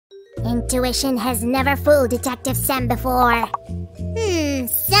Intuition has never fooled Detective Sam before.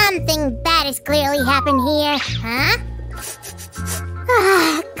 Something bad has clearly happened here. Huh?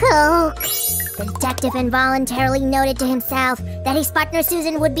 Coke. The detective involuntarily noted to himself that his partner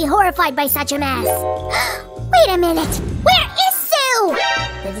Susan would be horrified by such a mess. Wait a minute! Where is Sue?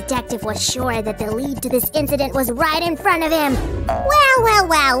 The detective was sure that the lead to this incident was right in front of him.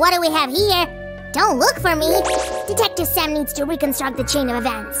 Well, what do we have here? Don't look for me. Detective Sam needs to reconstruct the chain of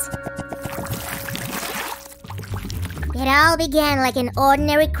events. It all began like an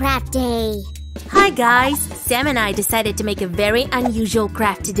ordinary craft day. Hi guys, Sam and I decided to make a very unusual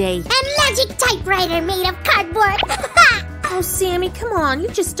craft today. A magic typewriter made of cardboard! Oh Sammy, come on,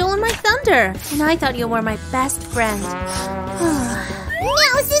 you've just stolen my thunder. And I thought you were my best friend.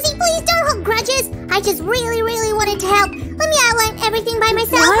 No, Susie, please don't hold grudges. I just really wanted to help. Let me outline everything by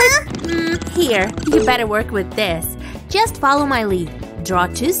myself, huh? Here, you better work with this. Just follow my lead. Draw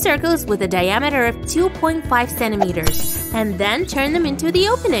 2 circles with a diameter of 2.5 centimeters. And then turn them into the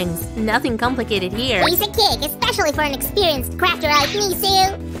openings. Nothing complicated here. Piece of cake, especially for an experienced crafter like me,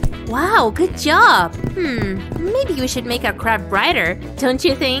 Sue. Wow, good job. Maybe we should make our craft brighter, don't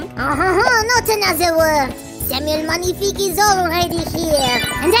you think? Not another word. Samuel Magnifique is already here.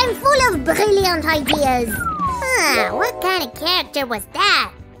 And I'm full of brilliant ideas. What kind of character was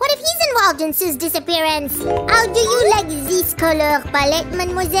that? What if he's involved in Sue's disappearance? How do you like this color palette,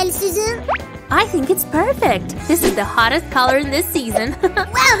 Mademoiselle Susan? I think it's perfect. This is the hottest color in this season.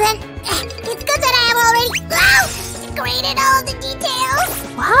 Well then, it's good that I have already decorated all the details.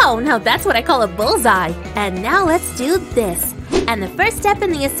 Wow, now that's what I call a bullseye. And now let's do this. And the first step in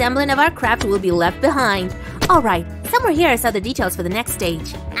the assembling of our craft will be left behind. Alright, somewhere here I saw the details for the next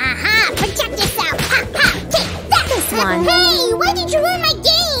stage. Protect yourself. Take that. This one. Hey, why did you ruin my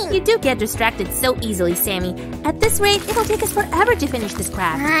game? You do get distracted so easily, Sammy. At this rate, it'll take us forever to finish this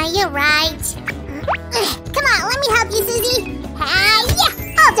craft. You're right. Come on, let me help you, Susie. Yeah,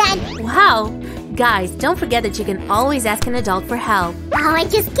 all done. Wow. Guys, don't forget that you can always ask an adult for help. Oh, I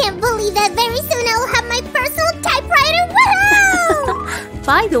just can't believe that very soon I will have my personal typewriter. Woohoo!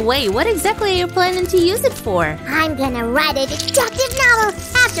 By the way, what exactly are you planning to use it for? I'm gonna write a detective novel.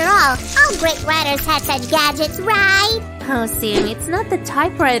 After all great writers have such gadgets, right? Oh, Sammy, it's not the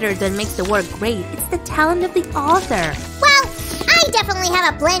typewriter that makes the work great. It's the talent of the author. Well, I definitely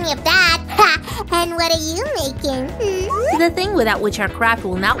have a plenty of that. And what are you making? The thing without which our craft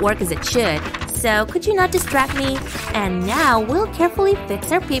will not work as it should. So, could you not distract me? And now, we'll carefully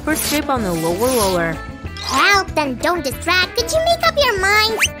fix our paper strip on the lower roller. Help, then don't distract. Could you make up your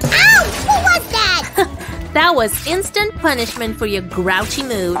mind? Ow! What was that? That was instant punishment for your grouchy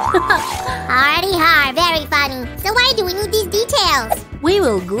mood. Already hard, very funny. So why do we need these details? We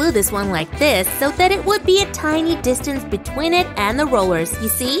will glue this one like this so that it would be a tiny distance between it and the rollers, you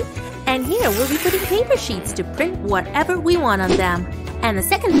see? And here we'll be putting paper sheets to print whatever we want on them. And the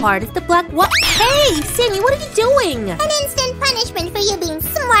second part is the black Hey, Sammy, what are you doing? An instant punishment for you being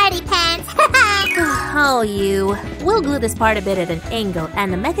smarty pants. Oh, you. We'll glue this part a bit at an angle,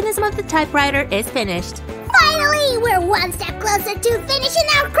 and the mechanism of the typewriter is finished. Finally, we're one step closer to finishing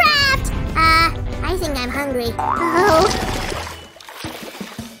our craft. I think I'm hungry. Oh.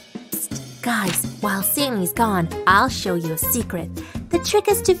 Psst, guys, while Sammy's gone, I'll show you a secret. The trick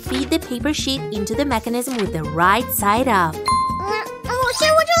is to feed the paper sheet into the mechanism with the right side up. Sure,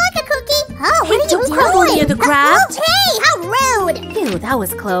 would you like a cookie? Oh, hey, what are you don't doing? crumble near the craft. Oh, hey, how rude! Ew, that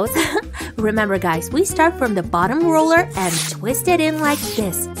was close. Remember, guys, we start from the bottom roller and twist it in like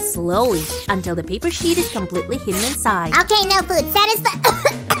this, slowly, until the paper sheet is completely hidden inside. Okay, no food. Satisfied.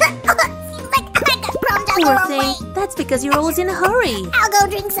 Seems like I got crumbed all the Poor wrong thing. way. That's because you're always in a hurry. I'll go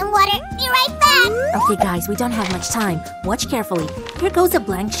drink some water. Be right back. Okay, guys, we don't have much time. Watch carefully. Here goes a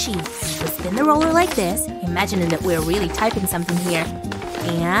blank sheet. We spin the roller like this, imagining that we're really typing something here.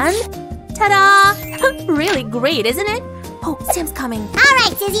 And ta-da! Really great, isn't it? Oh, Sam's coming. All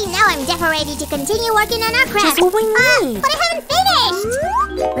right, Susie. Now I'm definitely ready to continue working on our craft. Just what we need. But I haven't finished.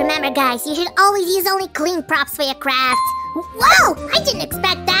 Remember, guys, you should always use only clean props for your crafts. Whoa! I didn't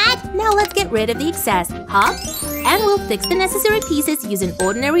expect that. Now let's get rid of the excess, huh? And we'll fix the necessary pieces using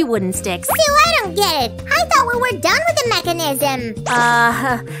ordinary wooden sticks. Sue, I don't get it. I thought we were done with the mechanism.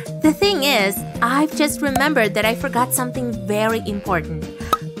 The thing is, I've just remembered that I forgot something very important.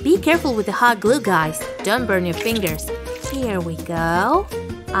 Be careful with the hot glue, guys. Don't burn your fingers. Here we go.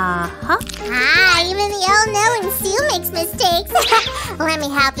 Even the all-knowing Sue makes mistakes. Let me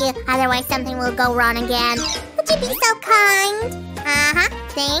help you, otherwise something will go wrong again. Would you be so kind?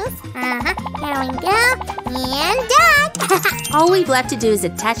 things. Here we go. And done. All we've left to do is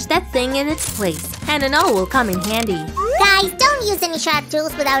attach that thing in its place, and it all will come in handy. Guys, don't use any sharp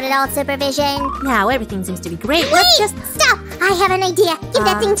tools without adult supervision. Now everything seems to be great. Wait, Let's just... Stop! I have an idea. Give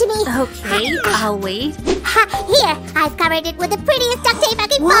that thing to me. Okay, I'll wait. Here, I've covered it with the prettiest duct tape I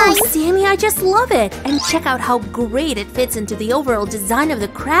can Wow, find. Sammy, I just love it! And check out how great it fits into the overall design of the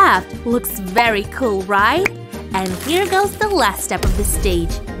craft. Looks very cool, right? And here goes the last step of the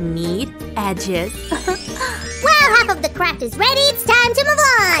stage. Neat edges. Well, half of the craft is ready. It's time to move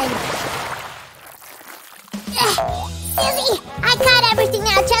on. Susie, I cut everything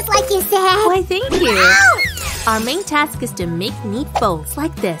out just like you said. Why, thank you. Ow! Our main task is to make neat folds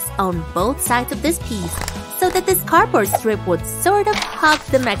like this on both sides of this piece, so that this cardboard strip would sort of hug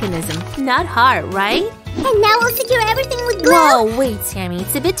the mechanism. Not hard, right? And now we'll secure everything with glue. Whoa, wait, Sammy,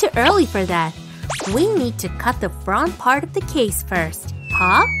 it's a bit too early for that. We need to cut the front part of the case first.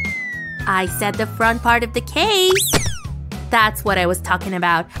 Huh? I said the front part of the case. That's what I was talking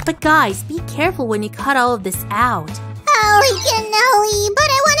about. But guys, be careful when you cut all of this out. Holy cannoli, but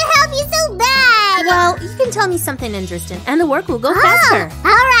I want to help you so bad. Well, you can tell me something interesting and the work will go faster.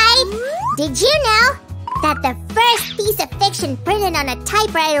 Alright. Did you know that the first piece of fiction printed on a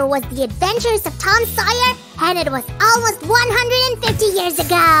typewriter was The Adventures of Tom Sawyer? And it was almost 150 years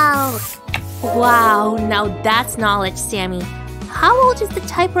ago. Wow, now that's knowledge, Sammy. How old is the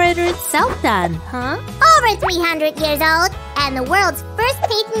typewriter itself then, huh? Over 300 years old, and the world's first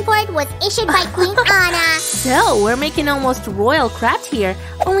patent for it was issued by Queen Anna. So, we're making almost royal craft here.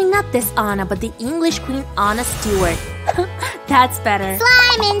 Only not this Anna, but the English Queen Anna Stewart. That's better.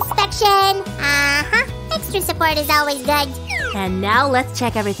 Slime inspection. Extra support is always good. And now let's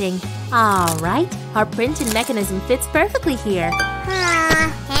check everything. Alright, our printing mechanism fits perfectly here.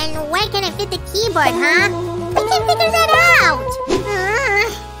 And where can it fit the keyboard, huh? I can't figure that out.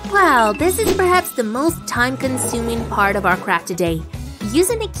 Well, this is perhaps the most time-consuming part of our craft today.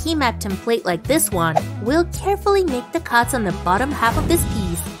 Using a key map template like this one, we'll carefully make the cuts on the bottom half of this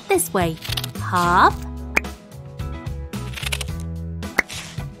piece, this way. Hop.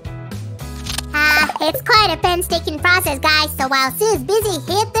 It's quite a painstaking process, guys, so while Sue's busy,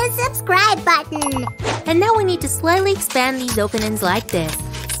 hit the subscribe button. And now we need to slightly expand these openings like this.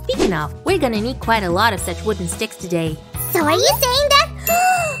 Speaking of, we're gonna need quite a lot of such wooden sticks today. So are you saying that?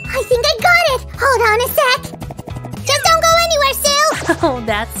 I think I got it! Hold on a sec! Just don't go anywhere, Sue! Oh,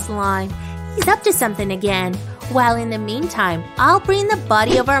 that's Slime. He's up to something again. While in the meantime, I'll bring the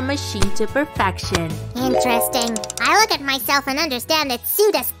body of our machine to perfection. Interesting. I look at myself and understand that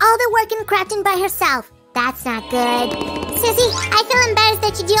Sue does all the work in crafting by herself. That's not good. Susie, I feel embarrassed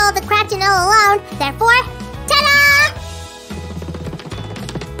that you do all the crafting all alone. Therefore, ta-da!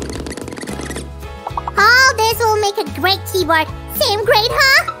 All this will make a great keyboard. Same grade,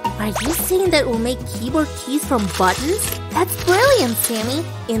 huh? Are you saying that we'll make keyboard keys from buttons? That's brilliant, Sammy!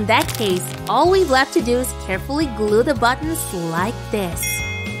 In that case, all we've left to do is carefully glue the buttons like this.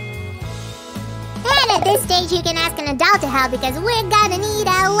 And at this stage, you can ask an adult to help because we're gonna need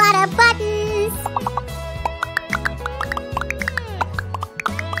a lot of buttons.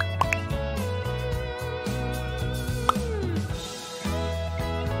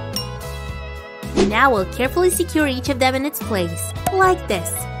 Now we'll carefully secure each of them in its place, like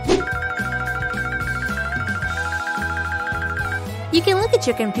this. You can look at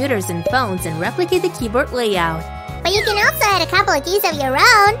your computers and phones and replicate the keyboard layout. But you can also add a couple of keys of your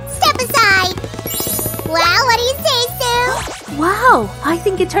own. Step aside. Well, what do you say, Sue? Wow, I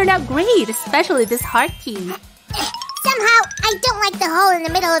think it turned out great, especially this heart key. Somehow, I don't like the hole in the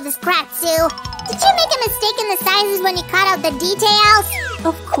middle of this craft, Sue. Did you make a mistake in the sizes when you cut out the details?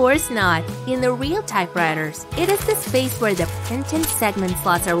 Of course not. In the real typewriters, it is the space where the printing segment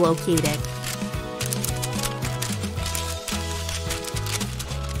slots are located.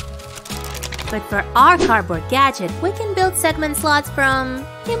 But for our cardboard gadget, we can build segment slots from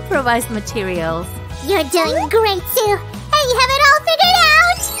improvised materials. You're doing great, Sue. And you have it all figured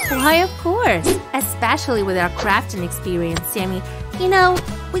out. Why, of course. Especially with our crafting experience, Sammy. You know,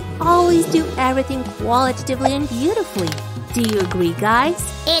 we always do everything qualitatively and beautifully. Do you agree, guys?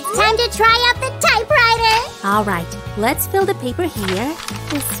 It's time to try out the typewriter. Alright, let's fill the paper here,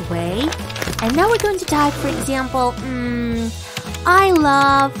 this way. And now we're going to type, for example, I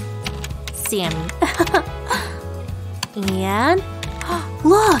love Sammy. And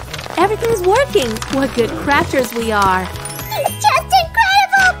look, everything's working. What good crafters we are. It's just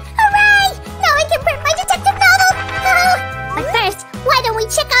incredible! Hooray! Now I can print my detective novel! But first, why don't we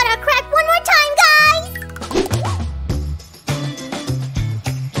check out our craft one more time, guys?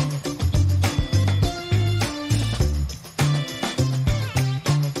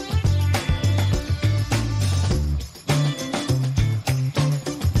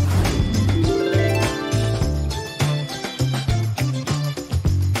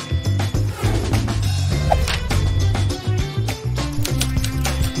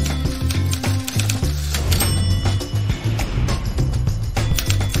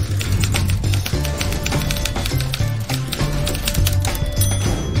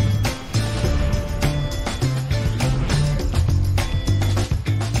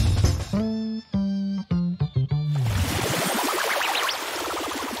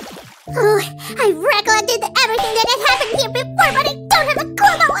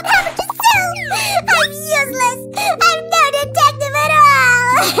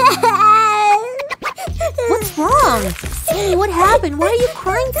 happened? Why are you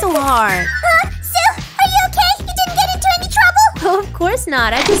crying so hard? Sue, are you okay? You didn't get into any trouble? Oh, of course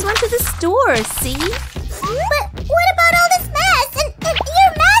not. I just went to the store, see? But what about all this mess and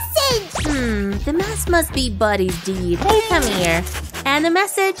your message? The mess must be Buddy's deed. Hey, come here. And the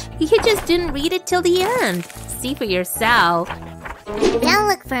message? He just didn't read it till the end. See for yourself. Don't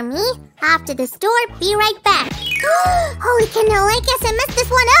look for me. Off to the store. Be right back. Holy cannoli, I guess I messed this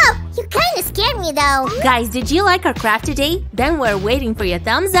one up. You kinda scared me though. Guys, did you like our craft today? Then we're waiting for your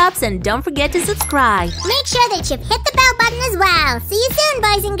thumbs ups and don't forget to subscribe. Make sure that you hit the bell button as well. See you soon,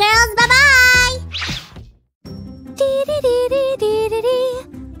 boys and girls. Bye-bye.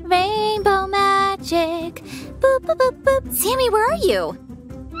 Rainbow magic. Boop, boop, boop, boop. Sammy, where are you?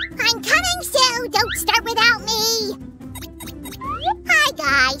 I'm coming, Sue. Don't start without me. Hi,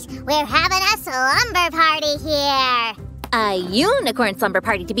 guys. We're having a slumber party here. A unicorn slumber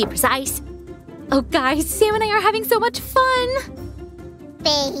party, to be precise. Oh, guys, Sam and I are having so much fun.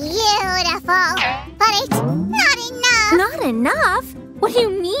 Beautiful. But it's not enough. Not enough? What do you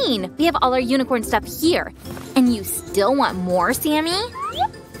mean? We have all our unicorn stuff here. And you still want more, Sammy?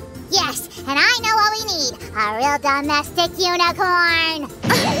 Yes, and I know what we need. A real domestic unicorn.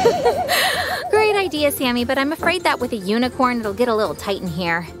 Great idea, Sammy, but I'm afraid that with a unicorn, it'll get a little tight in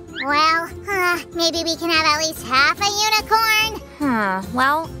here. Well, maybe we can have at least half a unicorn.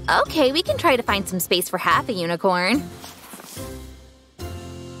 Well, okay, we can try to find some space for half a unicorn.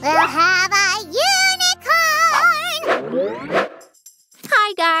 We'll have a unicorn!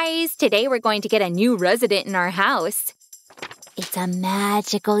 Hi, guys! Today we're going to get a new resident in our house. It's a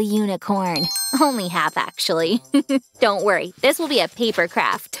magical unicorn. Only half, actually. Don't worry, this will be a paper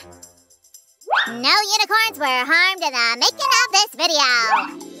craft. No unicorns were harmed in the making of this video.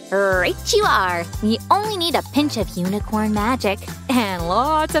 Right you are. We only need a pinch of unicorn magic and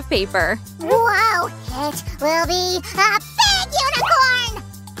lots of paper. Whoa, it will be a big unicorn!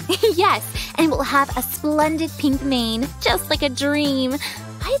 Yes, and we'll have a splendid pink mane, just like a dream.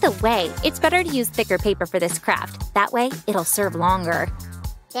 By the way, it's better to use thicker paper for this craft. That way, it'll serve longer.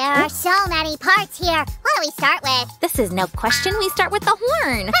 There are so many parts here. What do we start with? This is no question. We start with the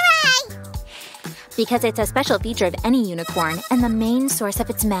horn. Hooray! Because it's a special feature of any unicorn and the main source of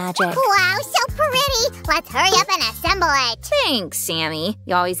its magic. Wow, so pretty! Let's hurry up and assemble it. Thanks, Sammy.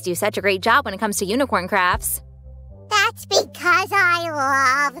 You always do such a great job when it comes to unicorn crafts. That's because I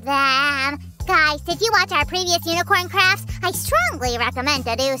love them. Guys, did you watch our previous unicorn crafts? I strongly recommend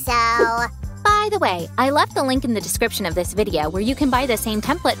to do so. By the way, I left the link in the description of this video where you can buy the same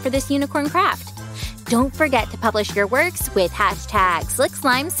template for this unicorn craft. Don't forget to publish your works with hashtag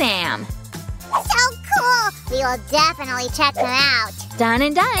 #SlickSlimeSam. So cool! We will definitely check them out. Done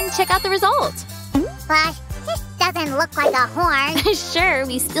and done. Check out the result. But this doesn't look like a horn. Sure,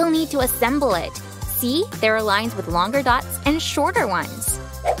 we still need to assemble it. See, there are lines with longer dots and shorter ones.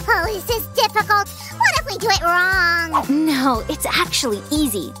 Oh, this is difficult. What if we do it wrong? No, it's actually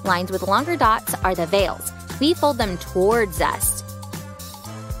easy. Lines with longer dots are the veils. We fold them towards us.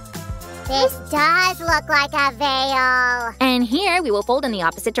 This does look like a veil. And here we will fold in the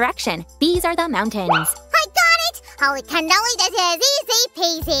opposite direction. These are the mountains. I got it! Holy cannoli, this is easy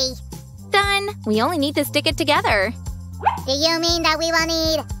peasy. Done. We only need to stick it together. Do you mean that we will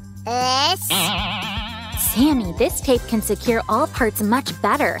need this? Sammy, this tape can secure all parts much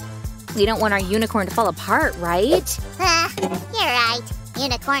better. We don't want our unicorn to fall apart, right? You're right.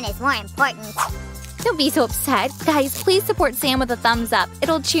 Unicorn is more important. Don't be so upset. Guys, please support Sam with a thumbs up.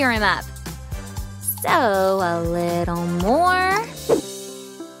 It'll cheer him up. So, a little more.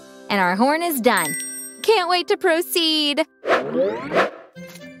 And our horn is done. Can't wait to proceed.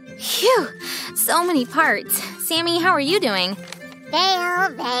 Phew, so many parts. Sammy, how are you doing? Veil,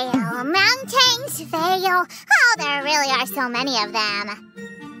 veil, mountains, veil. Oh, there really are so many of them.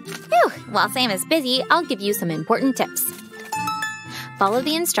 Phew, while Sam is busy, I'll give you some important tips. Follow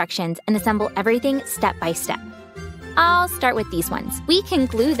the instructions and assemble everything step by step. I'll start with these ones. We can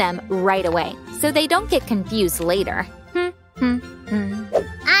glue them right away, so they don't get confused later. I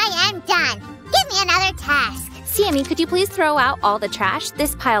am done. Give me another task. Sammy, could you please throw out all the trash?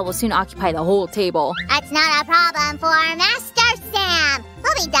 This pile will soon occupy the whole table. That's not a problem for Master Sam.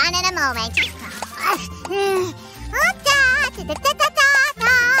 We'll be done in a moment.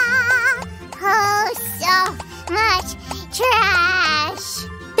 Oh, so much trash.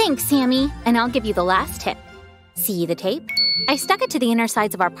 Thanks, Sammy. And I'll give you the last tip. See the tape? I stuck it to the inner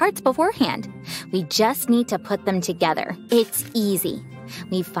sides of our parts beforehand. We just need to put them together. It's easy.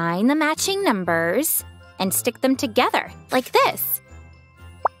 We find the matching numbers and stick them together, like this.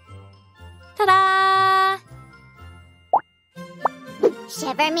 Ta-da!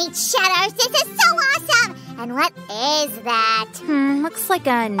 Shiver me shadows, this is so awesome! And what is that? Looks like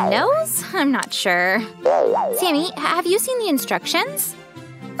a nose? I'm not sure. Sammy, have you seen the instructions?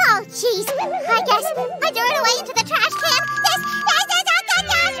 Oh, jeez. I guess I threw it away into the trash can. This is a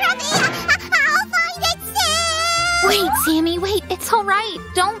catastrophe. I'll find it soon. Wait, Sammy, wait. It's all right.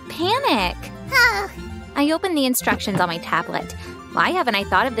 Don't panic. Oh. I opened the instructions on my tablet. Why haven't I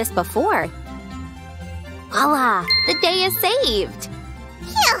thought of this before? Voila! The day is saved!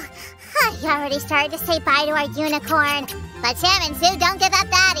 Phew. I already started to say bye to our unicorn. But Sam and Sue don't give up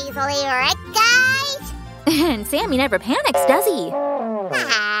that easily, right, guys? And Sammy never panics, does he?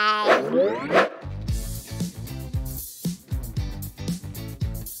 Hi.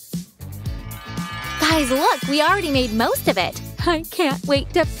 Guys, look, we already made most of it. I can't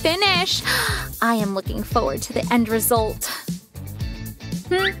wait to finish. I am looking forward to the end result.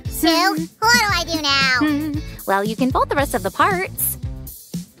 Sue, what do I do now? Well, you can fold the rest of the parts.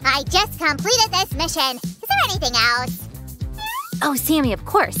 I just completed this mission. Is there anything else? Oh, Sammy, of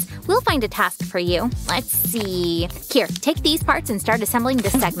course. We'll find a task for you. Let's see. Here, take these parts and start assembling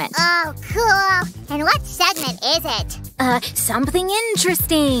this segment. Oh, cool. And what segment is it? Something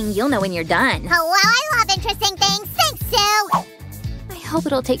interesting. You'll know when you're done. Oh, well, I love interesting things. Thanks, Sue. I hope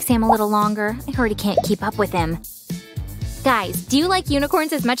it'll take Sam a little longer. I already can't keep up with him. Guys, do you like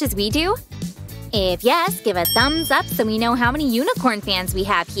unicorns as much as we do? If yes, give a thumbs up so we know how many unicorn fans we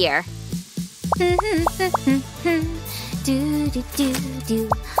have here.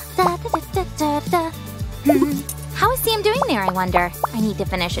 How is Sam doing there, I wonder? I need to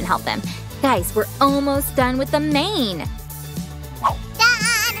finish and help him. Guys, we're almost done with the mane. Done.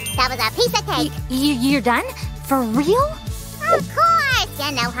 That was a piece of cake. You're done? For real? Of course.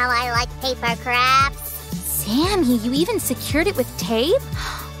 You know how I like paper crafts. Sammy, you even secured it with tape?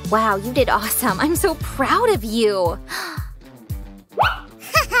 Wow, you did awesome. I'm so proud of you.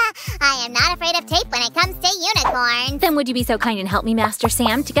 I am not afraid of tape when it comes to unicorns. Then would you be so kind and help me, Master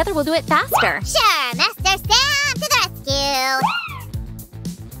Sam? Together we'll do it faster. Sure, Master Sam to the rescue.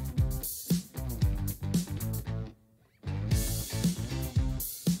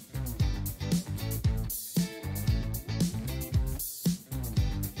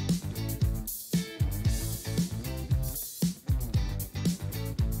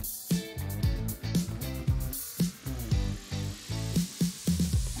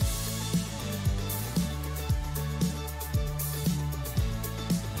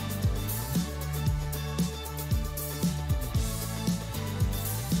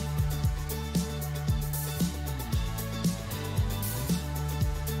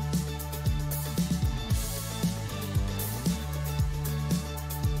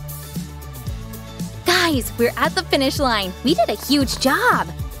 Guys, we're at the finish line. We did a huge job.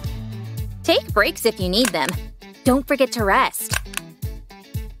 Take breaks if you need them. Don't forget to rest.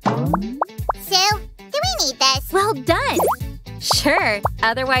 Sue, do we need this? Well done. Sure,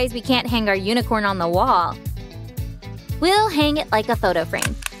 otherwise we can't hang our unicorn on the wall. We'll hang it like a photo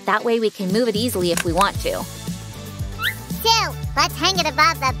frame. That way we can move it easily if we want to. Sue, let's hang it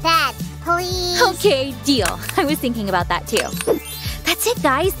above the bed, please. Okay, deal. I was thinking about that too. That's it,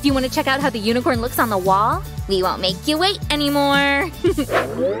 guys. Do you want to check out how the unicorn looks on the wall? We won't make you wait anymore. Wow,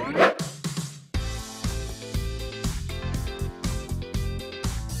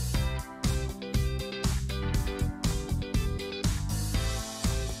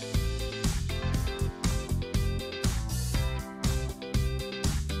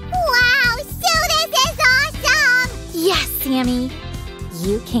 Sue, this is awesome! Yes, Sammy.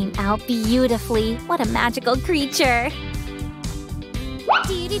 You came out beautifully. What a magical creature.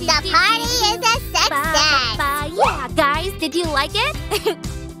 The party is a success! Yeah, guys, did you like it?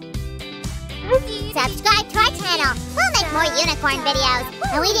 Subscribe to our channel. We'll make more unicorn videos.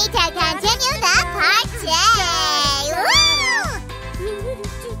 And we need to continue the party! Woo!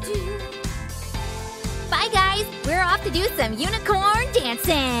 Bye, guys. We're off to do some unicorn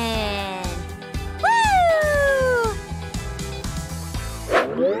dancing. Woo!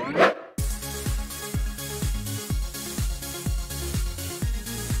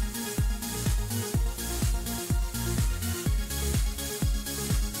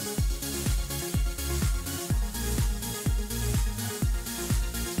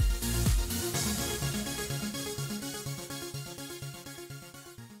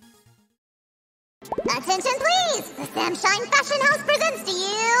 Attention, please! The Sam Shine Fashion House presents to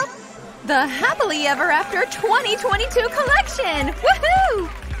you the Happily Ever After 2022 collection! Woohoo!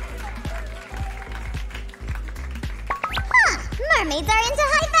 Huh, mermaids are into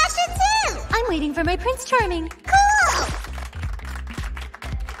high fashion too! I'm waiting for my Prince Charming. Cool!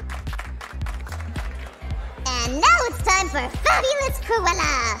 And now it's time for Fabulous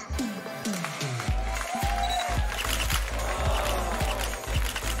Cruella!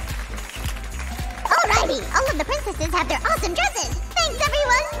 Already, all of the princesses have their awesome dresses. Thanks,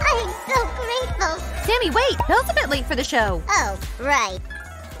 everyone. I'm so grateful. Sammy, wait! Belle's a bit late for the show. Oh, right.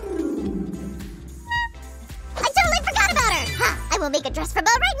 I totally forgot about her. Ha! I will make a dress for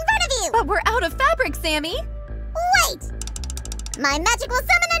Belle right in front of you. But we're out of fabric, Sammy! Wait! My magic will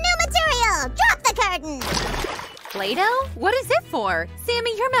summon a new material. Drop the curtain. Play-Doh? What is it for?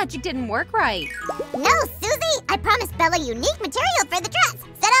 Sammy, your magic didn't work right. No, Susie! I promised Belle a unique material for the dress.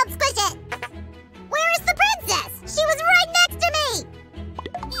 So don't squish it. Where is the princess? She was right next to me.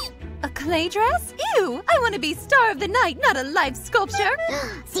 A clay dress? Ew! I want to be star of the night, not a live sculpture.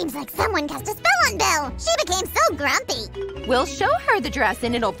 Seems like someone cast a spell on Belle. She became so grumpy. We'll show her the dress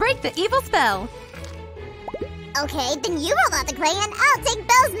and it'll break the evil spell. Okay, then you roll out the clay and I'll take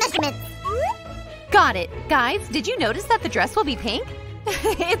Belle's measurements. Got it. Guys, did you notice that the dress will be pink?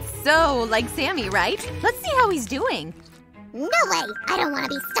 It's so like Sammy, right? Let's see how he's doing. No way! I don't want to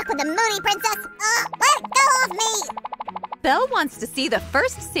be stuck with a moody princess. Let go of me! Belle wants to see the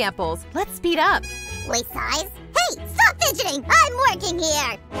first samples. Let's speed up. Waist size? Hey, stop fidgeting! I'm working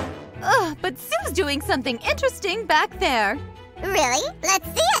here! Ugh, but Sue's doing something interesting back there. Really? Let's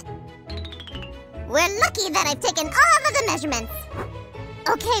see it! We're lucky that I've taken all of the measurements.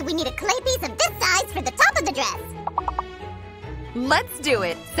 Okay, we need a clay piece of this size for the top of the dress. Let's do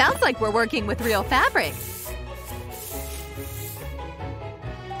it. Sounds like we're working with real fabric.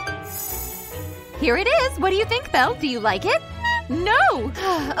 Here it is. What do you think, Belle? Do you like it? No!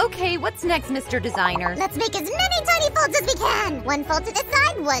 Okay, what's next, Mr. Designer? Let's make as many tiny folds as we can. One fold to this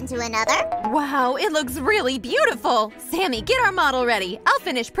side, one to another. Wow, it looks really beautiful. Sammy, get our model ready. I'll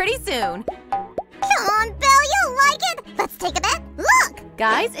finish pretty soon. Come on, Belle, you'll like it. Let's take a bet. Look!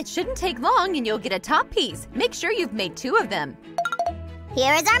 Guys, it shouldn't take long and you'll get a top piece. Make sure you've made 2 of them.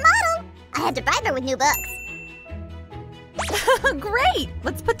 Here is our model. I had to bribe her with new books. Great!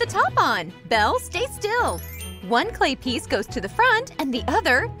 Let's put the top on. Belle, stay still. One clay piece goes to the front and the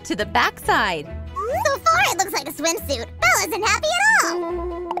other to the back side. So far, it looks like a swimsuit. Belle isn't happy at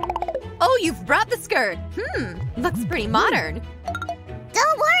all. Oh, you've brought the skirt. Looks pretty modern.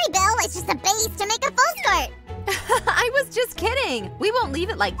 Don't worry, Belle. It's just a base to make a full skirt. I was just kidding. We won't leave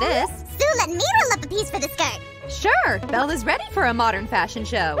it like this. Sue, let me roll up a piece for the skirt. Sure. Belle is ready for a modern fashion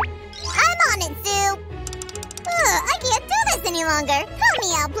show. I'm on it, Sue. I can't do this any longer. Help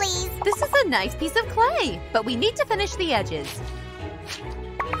me out, please. This is a nice piece of clay, but we need to finish the edges.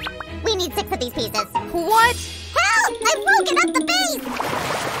 We need 6 of these pieces. What? Help! I've broken up the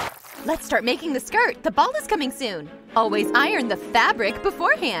base! Let's start making the skirt. The ball is coming soon. Always iron the fabric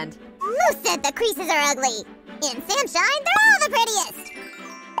beforehand. Who said the creases are ugly? In Samshine, they're all the prettiest.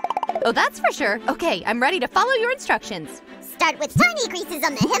 Oh, that's for sure. Okay, I'm ready to follow your instructions. Start with tiny creases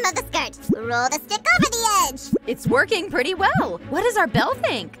on the hem of the skirt. Roll the stick over the edge. It's working pretty well. What does our Belle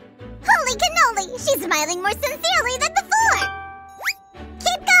think? Holy cannoli! She's smiling more sincerely than before.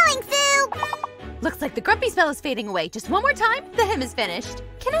 Keep going, Sue! Looks like the grumpy spell is fading away. Just one more time, the hem is finished.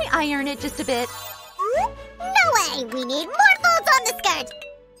 Can I iron it just a bit? No way! We need more folds on the skirt.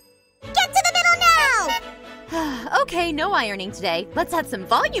 Get to the middle now! Okay, no ironing today. Let's add some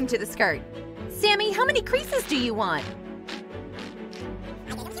volume to the skirt. Sammy, how many creases do you want?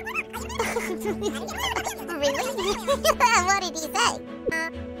 Really? What did he say?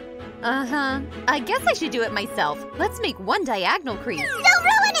 Uh-huh. I guess I should do it myself. Let's make one diagonal crease. Don't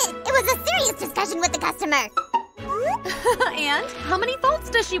ruin it! It was a serious discussion with the customer. And how many folds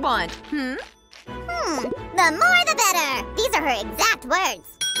does she want? The more the better. These are her exact words.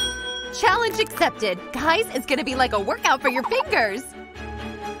 Challenge accepted. Guys, it's gonna be like a workout for your fingers.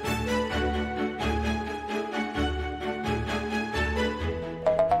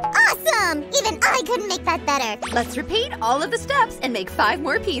 Awesome! Even I couldn't make that better. Let's repeat all of the steps and make 5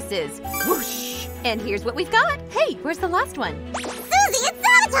 more pieces. Whoosh! And here's what we've got. Hey, where's the last one? Susie, it's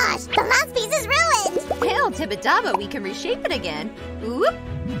sabotage! The last piece is ruined! Hell, Tibidaba, we can reshape it again. Oop!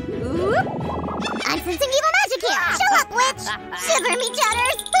 Oop! I'm sensing evil magic here! Show up, witch! Shiver me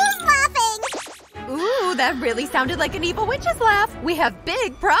chatters! Who's laughing? Ooh, that really sounded like an evil witch's laugh. We have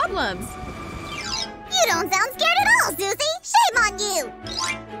big problems. You don't sound scared at all, Susie! Shame on you!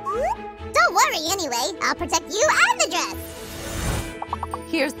 Don't worry anyway. I'll protect you and the dress.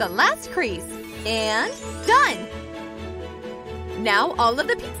 Here's the last crease. And done! Now all of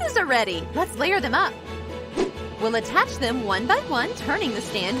the pieces are ready. Let's layer them up. We'll attach them one by one, turning the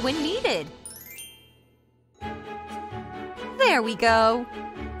stand when needed. There we go.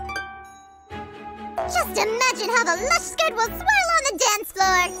 Just imagine how the lush skirt will swirl on the dance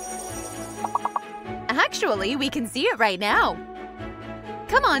floor. Actually, we can see it right now.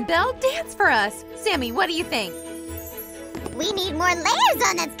 Come on, Belle, dance for us. Sammy, what do you think? We need more layers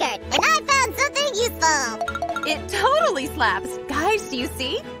on that skirt, and I found something and useful. It totally slaps. Guys, do you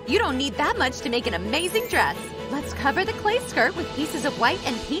see? You don't need that much to make an amazing dress. Let's cover the clay skirt with pieces of white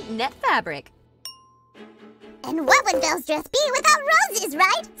and pink net fabric. And what would Belle's dress be without roses,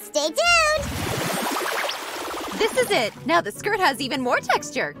 right? Stay tuned! This is it. Now the skirt has even more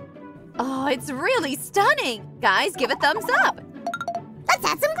texture. Oh, it's really stunning. Guys, give a thumbs up. Let's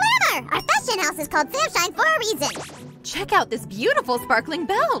add some glamour! Our fashion house is called Samshine for a reason. Check out this beautiful sparkling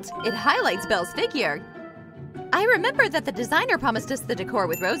belt. It highlights Belle's figure. I remember that the designer promised us the decor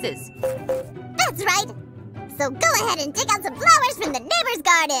with roses. That's right. So go ahead and dig out some flowers from the neighbor's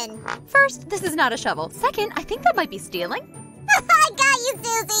garden. First, this is not a shovel. Second, I think that might be stealing. I got you,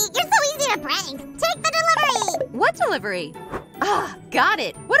 Susie. You're so easy to prank. Take the delivery. What delivery? Ah, got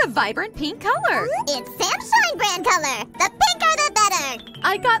it. What a vibrant pink color. It's Samshine brand color. The pinker the better.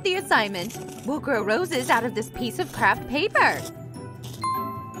 I got the assignment. We'll grow roses out of this piece of craft paper.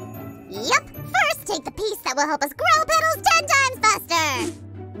 Yup. First, take the piece that will help us grow petals 10 times faster.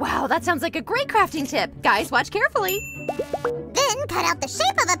 Wow, that sounds like a great crafting tip. Guys, watch carefully. Then cut out the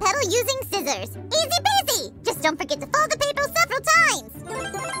shape of a petal using scissors. Easy peasy. Just don't forget to fold the paper several times.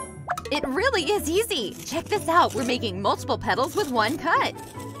 It really is easy. Check this out. We're making multiple petals with one cut.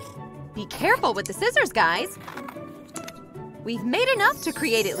 Be careful with the scissors, guys. We've made enough to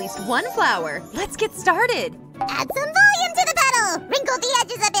create at least one flower. Let's get started. Add some volume to the petal. Wrinkle the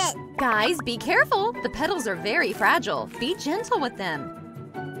edges a bit. Guys, be careful. The petals are very fragile. Be gentle with them.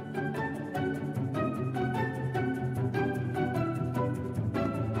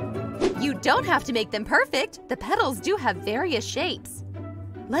 You don't have to make them perfect. The petals do have various shapes.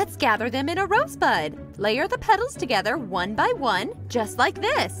 Let's gather them in a rosebud. Layer the petals together one by one, just like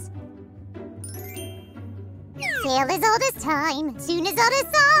this. Tale as old as time, tune as old as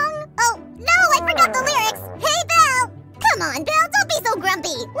song. Oh, no, I forgot the lyrics. Hey, Belle! Come on, Belle, don't be so grumpy.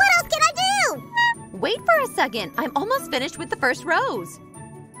 What else can I do? Wait for a second. I'm almost finished with the first rose.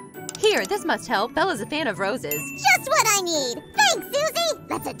 Here, this must help. Bella's a fan of roses. Just what I need. Thanks, Susie.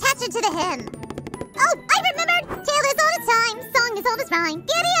 Let's attach it to the hem. Oh, I remembered. Tale is old as time, song is old as rhyme.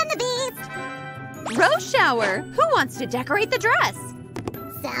 Beauty and the Beast. Rose shower. Who wants to decorate the dress?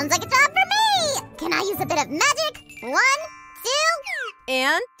 Sounds like a job for me. Can I use a bit of magic? 1, 2...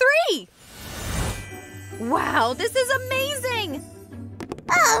 And 3. Wow, this is amazing.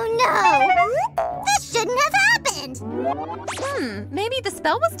 Oh, no. This shouldn't have happened. Maybe the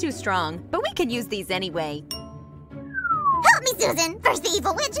spell was too strong, but we can use these anyway. Help me, Susan. First the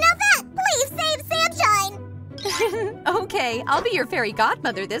evil witch, now that. Please save Samshine. Okay, I'll be your fairy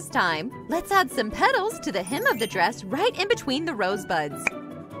godmother this time. Let's add some petals to the hem of the dress right in between the rosebuds.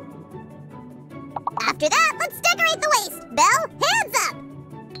 After that, let's decorate the waist. Belle, hands up.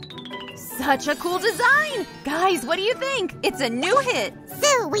 Such a cool design! Guys, what do you think? It's a new hit.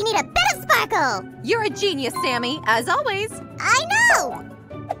 Sue, we need a bit of sparkle. You're a genius, Sammy, as always. I know.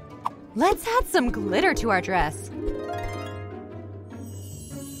 Let's add some glitter to our dress.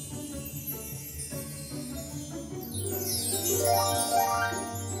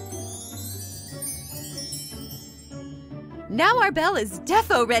 Now our Belle is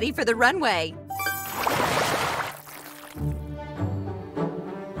defo ready for the runway.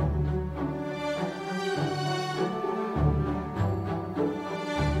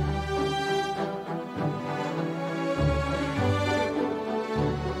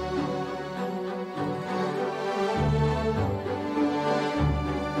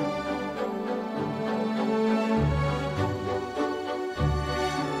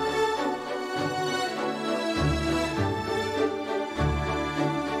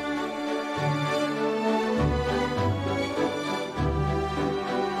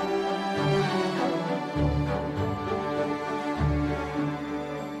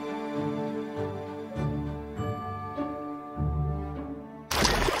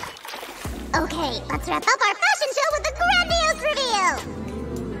 Okay, let's wrap up our fashion show with a grandiose reveal.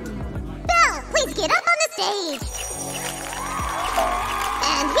 Belle, please get up on the stage.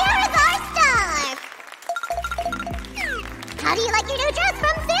 And here is our star. How do you like your new dress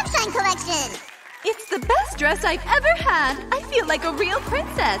from Samshine Collection? It's the best dress I've ever had. I feel like a real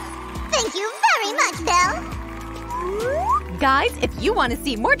princess. Thank you very much, Belle. Guys, if you want to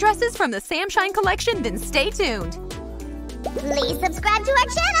see more dresses from the Samshine Collection, then stay tuned. Please subscribe to our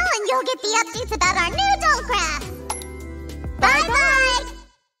channel and you'll get the updates about our new doll crafts. Bye-bye!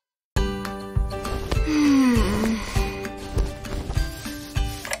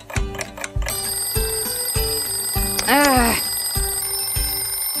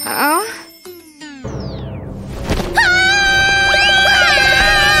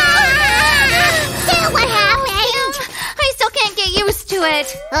 What happened? I still can't get used to do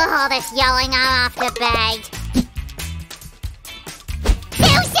it. Oh, this yelling, I'm off to bed.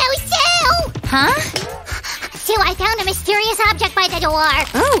 Sue! Huh? Sue, I found a mysterious object by the door.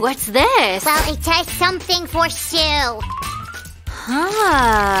 Oh, what's this? Well, it says something for Sue.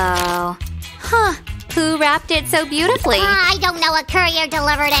 Oh. Huh. Who wrapped it so beautifully? I don't know, a courier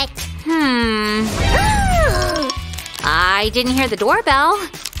delivered it. I didn't hear the doorbell.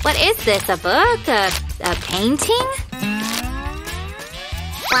 What is this, a book? A painting?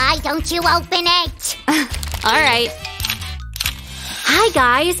 Why don't you open it? Alright. Hi,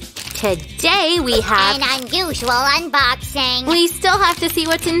 guys. Today we have… An unusual unboxing. We still have to see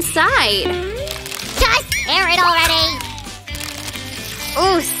what's inside. Just hear it already.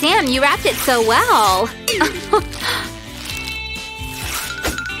 Oh, Sam, you wrapped it so well.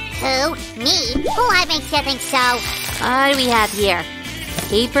 Who? Me? What makes you think so? What do we have here?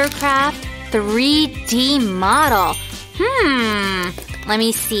 PAPERCRAFT 3D model. Let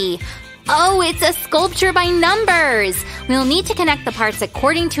me see. Oh, it's a sculpture by numbers. We'll need to connect the parts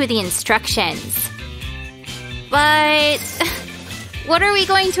according to the instructions. But what are we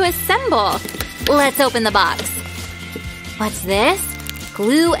going to assemble? Let's open the box. What's this?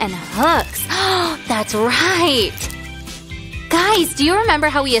 Glue and hooks. Oh, that's right. Guys, do you remember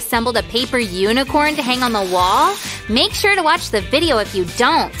how we assembled a paper unicorn to hang on the wall? Make sure to watch the video if you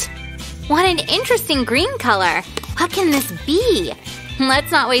don't. What an interesting green color. What can this be?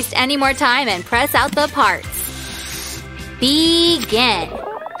 Let's not waste any more time and press out the parts. Begin.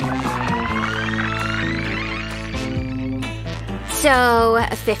 So,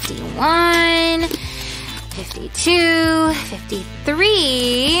 51, 52,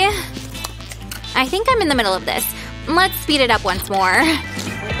 53… I think I'm in the middle of this. Let's speed it up once more.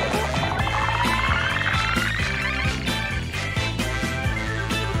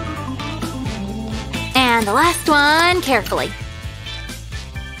 And the last one, carefully.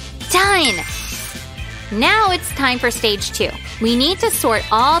 Done! Now it's time for stage 2. We need to sort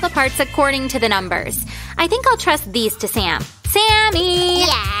all the parts according to the numbers. I think I'll trust these to Sam. Sammy!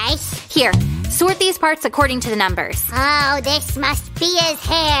 Yes? Here, sort these parts according to the numbers. Oh, this must be his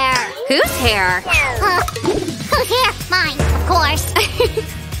hair. Whose hair? Whose hair? Mine, of course.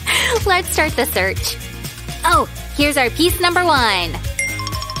 Let's start the search. Oh, here's our piece number 1. And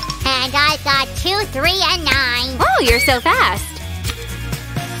I've got 2, 3, and 9. Oh, you're so fast.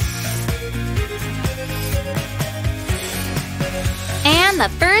 And the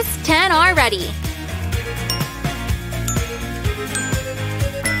first 10 are ready.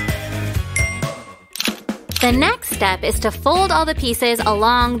 The next step is to fold all the pieces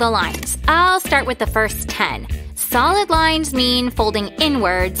along the lines. I'll start with the first 10. Solid lines mean folding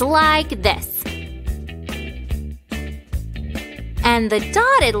inwards like this. And the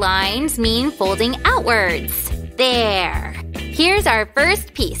dotted lines mean folding outwards. There. Here's our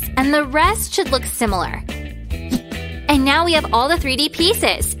first piece, and the rest should look similar. And now we have all the 3D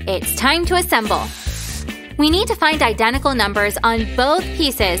pieces. It's time to assemble. We need to find identical numbers on both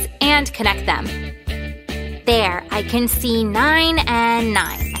pieces and connect them. There, I can see 9 and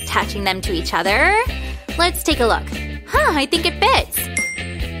 9. Attaching them to each other. Let's take a look. I think it fits.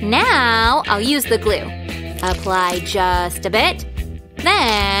 Now, I'll use the glue. Apply just a bit.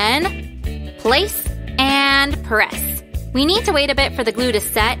 Then, place and press. We need to wait a bit for the glue to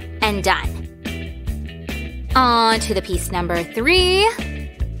set, and done. On to the piece number 3.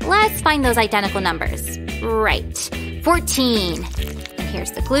 Let's find those identical numbers. Right. 14. And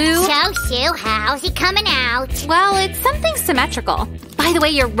here's the glue. So, Sue, how's he coming out? Well, it's something symmetrical. By the way,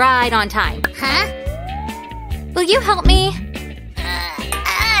 you're right on time. Huh? Will you help me?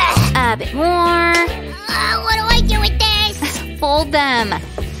 A bit more. What do I do with this? Fold them.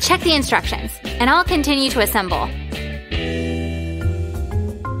 Check the instructions, and I'll continue to assemble.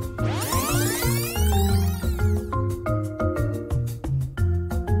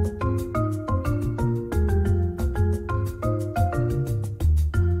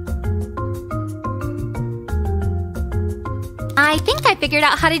 I think I figured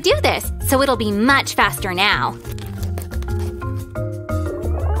out how to do this, so it'll be much faster now.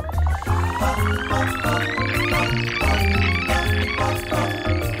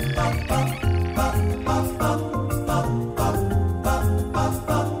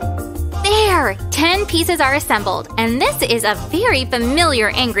 There! 10 pieces are assembled, and this is a very familiar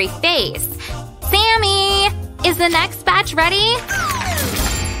angry face. Sammy! Is the next batch ready?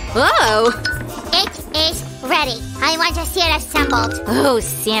 Whoa! It is ready. I want to see it assembled. Oh,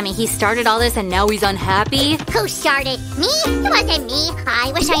 Sammy, he started all this and now he's unhappy? Who started? Me? It wasn't me.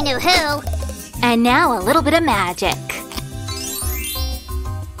 I wish I knew who. And now a little bit of magic.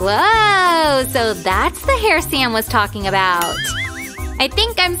 Whoa, so that's the hair Sam was talking about. I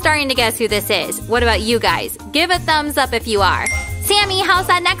think I'm starting to guess who this is. What about you guys? Give a thumbs up if you are. Sammy, how's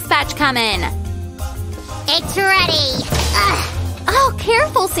that next batch coming? It's ready. Oh,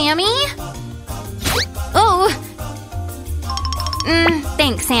 careful, Sammy. Oh.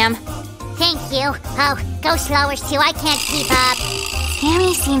 Thanks, Sam. Thank you. Oh, go slower, Sue. I can't keep up.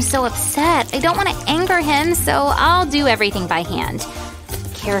 Sammy seems so upset. I don't want to anger him, so I'll do everything by hand.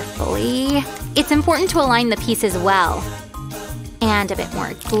 Carefully. It's important to align the pieces well. And a bit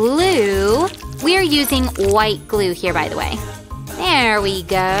more glue. We're using white glue here, by the way. There we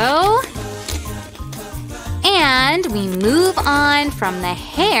go. And we move on from the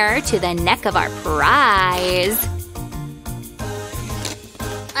hair to the neck of our prize.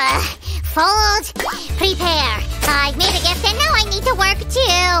 Fold, prepare. I've made a gift and now I need to work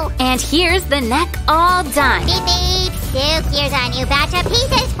too. And here's the neck all done. Beep beep. Sue, here's a new batch of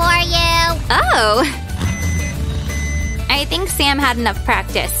pieces for you. Oh! I think Sam had enough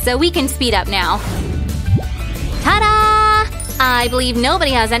practice, so we can speed up now. Ta-da! I believe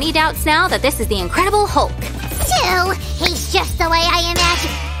nobody has any doubts now that this is the Incredible Hulk. Sue, he's just the way I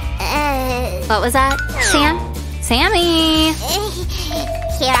imagine. What was that? Sam? Sammy!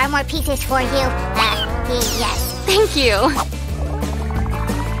 Here are more pieces for you. Yes. Thank you.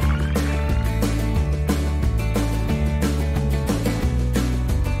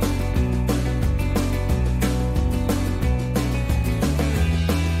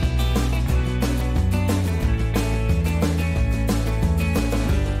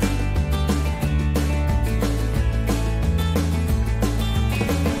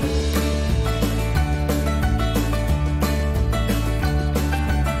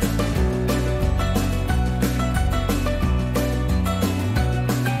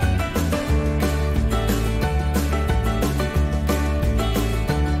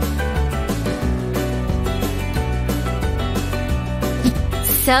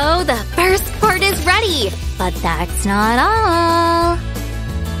 So the first part is ready, but that's not all.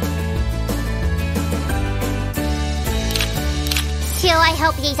 Sue, I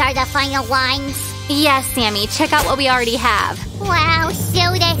hope these are the final lines. Yes, Sammy, check out what we already have. Wow,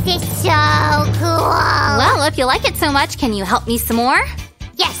 Sue, this is so cool. Well, if you like it so much, can you help me some more?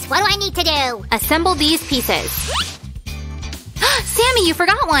 Yes, what do I need to do? Assemble these pieces. Sammy, you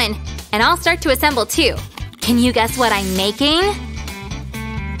forgot one. And I'll start to assemble too. Can you guess what I'm making?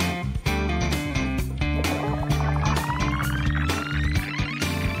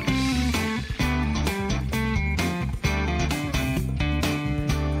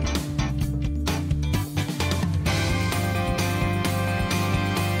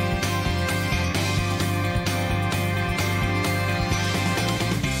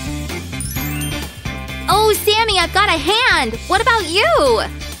 Oh, Sammy, I've got a hand! What about you?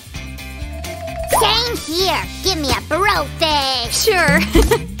 Same here. Give me a bro fish. Sure.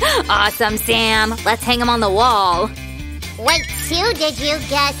 Awesome, Sam. Let's hang them on the wall. Wait, Sue, did you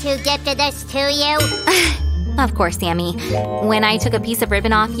guess who gifted this to you? Of course, Sammy. When I took a piece of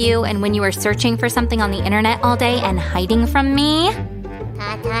ribbon off you and when you were searching for something on the internet all day and hiding from me.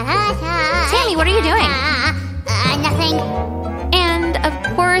 Sammy, what are you doing? Nothing. And,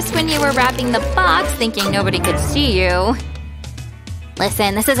 of course, when you were wrapping the box thinking nobody could see you.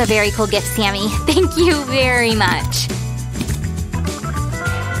 Listen, this is a very cool gift, Sammy. Thank you very much.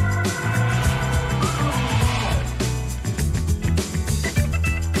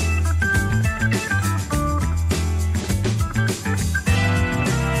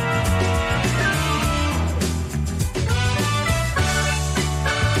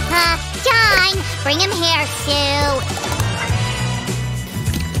 John, bring him here, Sue.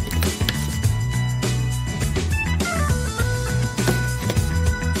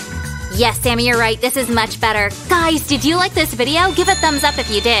 Yes, Sammy, you're right. This is much better. Guys, did you like this video? Give a thumbs up if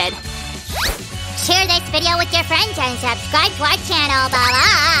you did. Share this video with your friends and subscribe to our channel.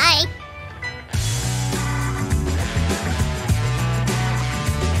 Bye-bye.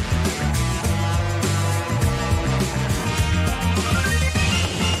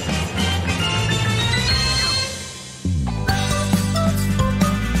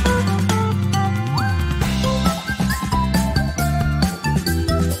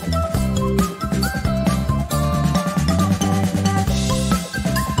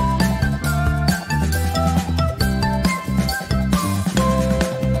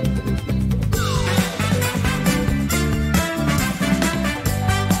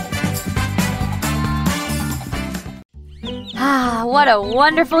 What a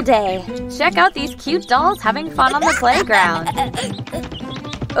wonderful day. Check out these cute dolls having fun on the playground.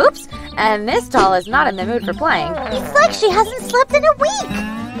 Oops, and this doll is not in the mood for playing. It's like she hasn't slept in a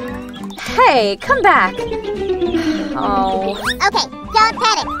week. Hey, come back. Oh. Okay, don't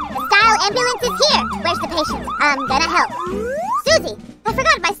panic. The style ambulance is here. Where's the patient? I'm gonna help. Susie, I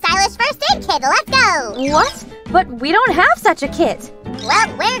forgot my stylish first aid kit. Let's go. What? But we don't have such a kit. Well,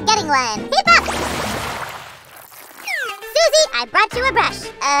 we're getting one. Keep up. Susie, I brought you a brush.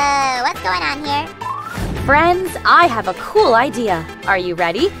 What's going on here? Friends, I have a cool idea. Are you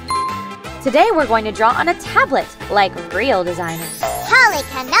ready? Today we're going to draw on a tablet, like real designers. Holy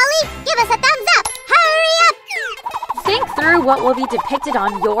cannoli, give us a thumbs up. Hurry up. Think through what will be depicted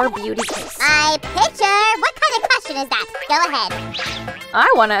on your beauty case. My picture. What kind of question is that? Go ahead.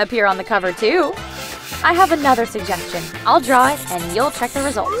 I want to appear on the cover too. I have another suggestion. I'll draw it and you'll check the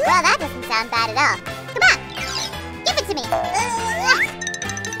results. Well, that doesn't sound bad at all. Come on. Give it to me.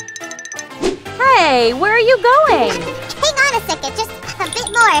 Hey, where are you going? Hang on a second. Just a bit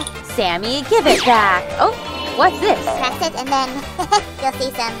more. Sammy, give it back. Oh, what's this? Press it and then you'll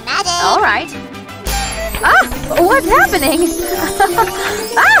see some magic. All right. Ah, what's happening?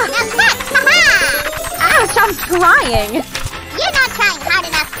 Ah, Now cut! Ha-ha! ouch, I'm crying. You're not trying hard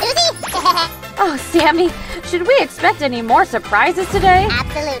enough, Susie. Oh, Sammy, should we expect any more surprises today?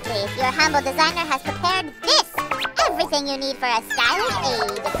 Absolutely. Your humble designer has prepared this. Everything you need for a stylish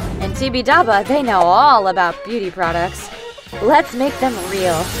aid. In TB Daba, they know all about beauty products. Let's make them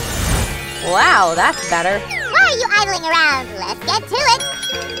real. Wow, that's better. Why are you idling around? Let's get to it.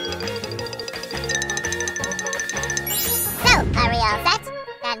 So, are we all set?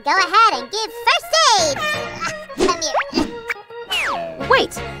 Then go ahead and give first aid. Come here.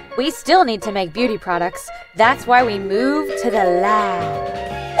 Wait, we still need to make beauty products. That's why we moved to the lab.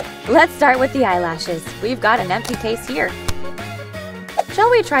 Let's start with the eyelashes. We've got an empty case here. Shall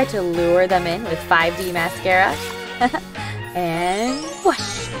we try to lure them in with 5D mascara? And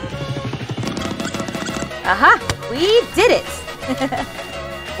whoosh! Aha! We did it!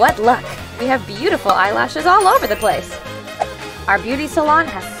 What luck! We have beautiful eyelashes all over the place. Our beauty salon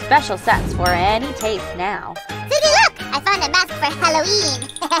has special sets for any taste now. Susie, look! I found a mask for Halloween.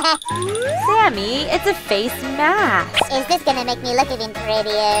 Sammy, it's a face mask. Is this gonna make me look even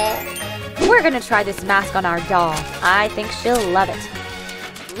prettier? We're gonna try this mask on our doll. I think she'll love it.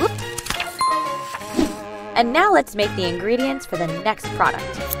 Whoop. And now let's make the ingredients for the next product.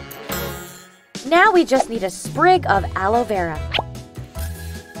 Now we just need a sprig of aloe vera.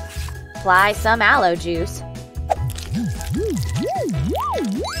 Apply some aloe juice.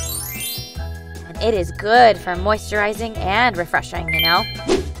 And it is good for moisturizing and refreshing, you know?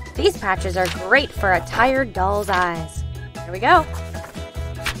 These patches are great for a tired doll's eyes. Here we go.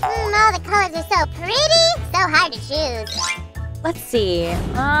 All the colors are so pretty. So hard to choose. Let's see.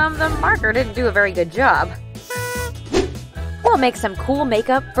 The marker didn't do a very good job. We'll make some cool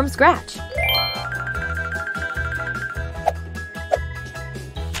makeup from scratch.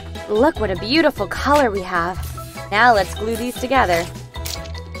 Look what a beautiful color we have. Now let's glue these together.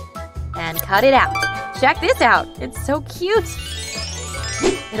 And cut it out. Check this out. It's so cute.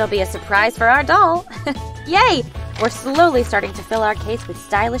 It'll be a surprise for our doll. Yay! We're slowly starting to fill our case with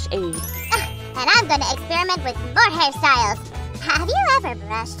stylish aids. And I'm gonna experiment with more hairstyles. Have you ever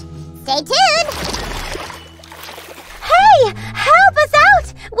brushed? Stay tuned! Hey! Help us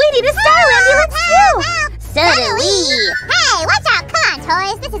out! We need a style ambulance too! So do we! Hey, watch out! Come on,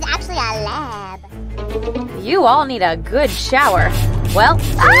 toys! This is actually a lab. You all need a good shower. Well,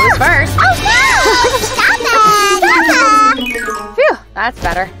 who's first? Oh no! Stop it! Phew, that's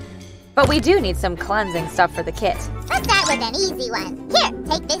better. But we do need some cleansing stuff for the kit. Let's start with an easy one. Here,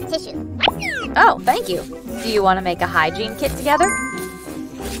 take this tissue. Oh, thank you. Do you want to make a hygiene kit together?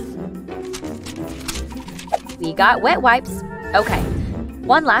 We got wet wipes. Okay,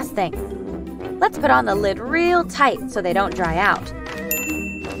 one last thing. Let's put on the lid real tight so they don't dry out.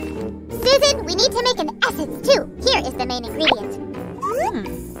 Susan, we need to make an essence too. Here is the main ingredient.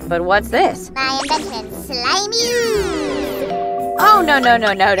 But what's this? My invention, slimy. Oh, no,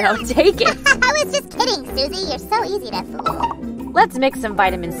 take it. I was just kidding, Susie. You're so easy to fool. Let's mix some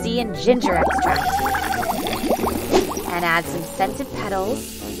vitamin C and ginger extract. And add some scented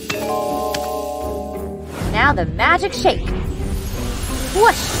petals. Now the magic shake.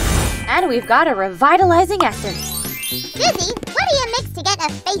 Whoosh! And we've got a revitalizing essence. Susie, what do you mix to get a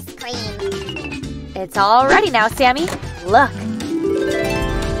face cream? It's all ready now, Sammy. Look.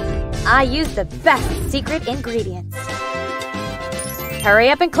 I used the best secret ingredients. Hurry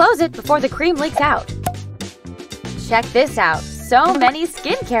up and close it before the cream leaks out. Check this out. So many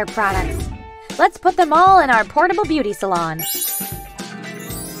skincare products. Let's put them all in our portable beauty salon.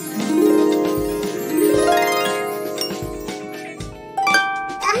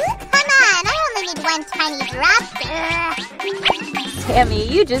 Come on, I only need one tiny drop. Sammy,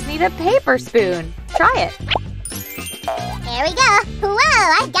 you just need a paper spoon. Try it. There we go. Whoa,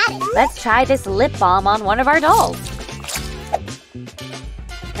 I got it. Let's try this lip balm on one of our dolls.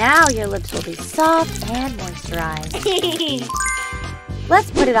 Now your lips will be soft and moisturized.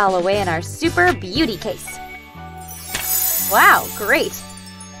 Let's put it all away in our super beauty case. Wow, great!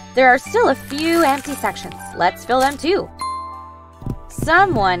 There are still a few empty sections. Let's fill them too.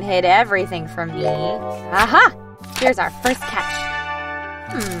 Someone hid everything from me. Aha! Here's our first catch.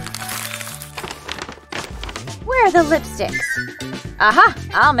 Where are the lipsticks? Aha!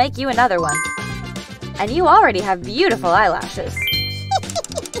 I'll make you another one. And you already have beautiful eyelashes.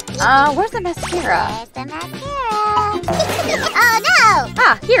 Where's the mascara? There's the mascara. Oh no!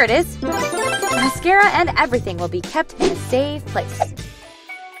 Ah, here it is. Mascara and everything will be kept in a safe place.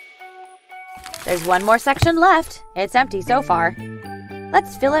 There's one more section left. It's empty so far.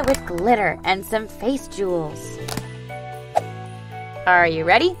 Let's fill it with glitter and some face jewels. Are you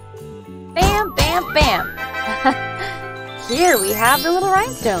ready? Bam, bam, bam! Here we have the little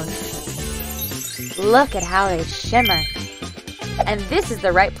rhinestones. Look at how they shimmer. And this is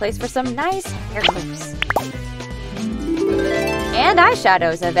the right place for some nice hair clips. And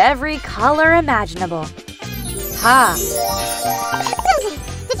eyeshadows of every color imaginable. Ha! Susie,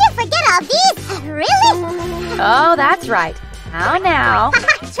 did you forget all these? Really? Oh, that's right. How now?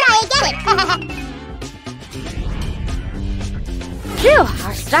 Try again. Phew!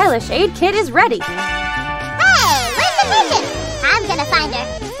 Our stylish aid kit is ready. Hey, where's the pigeon? I'm gonna find her.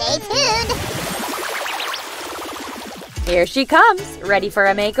 Stay tuned. Here she comes. Ready for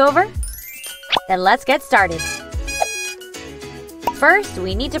a makeover? Then let's get started. First,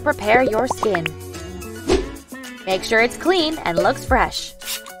 we need to prepare your skin. Make sure it's clean and looks fresh.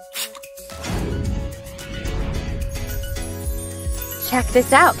 Check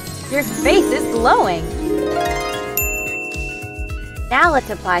this out. Your face is glowing. Now let's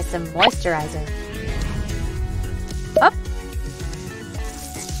apply some moisturizer. Up.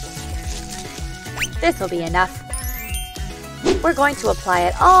 This will be enough. We're going to apply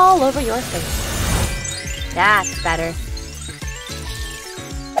it all over your face. That's better.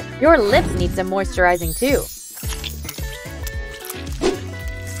 Your lips need some moisturizing too.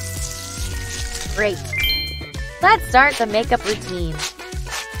 Great. Let's start the makeup routine.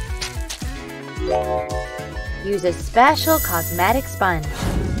 Use a special cosmetic sponge.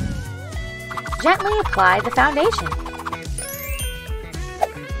 Gently apply the foundation.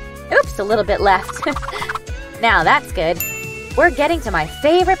 Oops, a little bit left. Now that's good. We're getting to my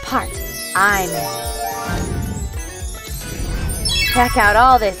favorite part, eye makeup. Check out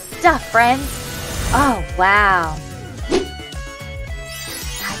all this stuff, friends. Oh, wow.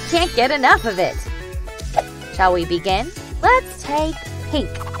 I can't get enough of it. Shall we begin? Let's take pink.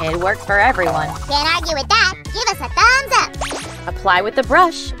 It works for everyone. Can't argue with that. Give us a thumbs up. Apply with the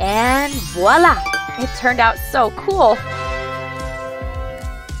brush, and voila! It turned out so cool.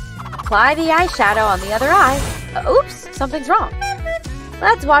 Apply the eyeshadow on the other eye. Oops, something's wrong.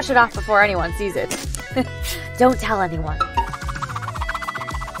 Let's wash it off before anyone sees it. Don't tell anyone.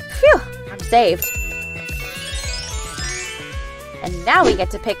 Phew, I'm saved. And now we get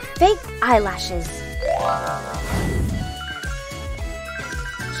to pick fake eyelashes.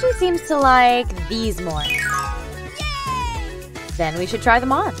 She seems to like these more. Then we should try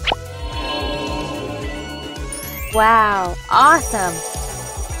them on. Wow, awesome!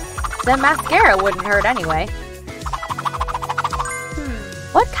 The mascara wouldn't hurt anyway.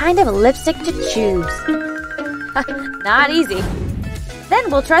 What kind of lipstick to choose? Not easy. Then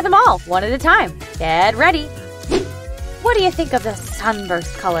we'll try them all, one at a time. Get ready. What do you think of the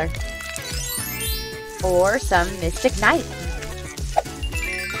sunburst color? Or some mystic night?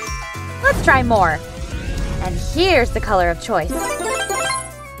 Let's try more. And here's the color of choice.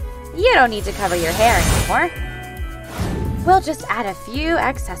 You don't need to cover your hair anymore. We'll just add a few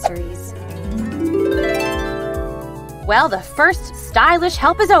accessories. Well, the first stylish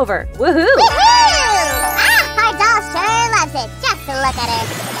help is over. Woohoo! Woohoo! Ah, our doll sure loves it. Just look at her.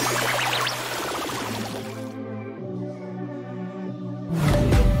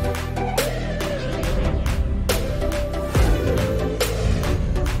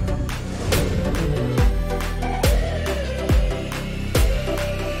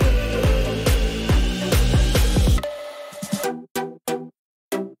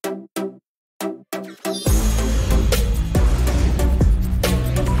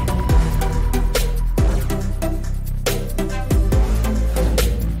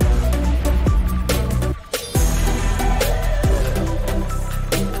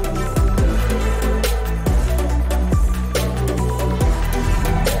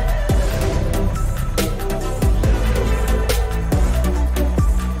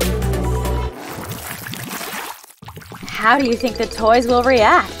 How do you think the toys will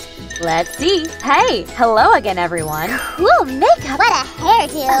react? Let's see. Hey, hello again, everyone. Cool makeup. What a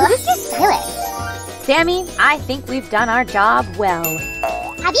hairdo. Who's your stylist? Sammy, I think we've done our job well.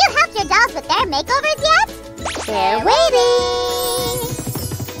 Have you helped your dolls with their makeovers yet? They're waiting.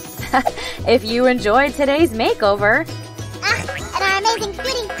 If you enjoyed today's makeover, And our amazing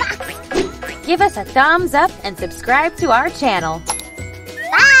beauty box. give us a thumbs up and subscribe to our channel.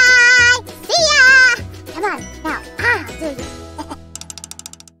 Bye. See ya. Come on, now I'll do you.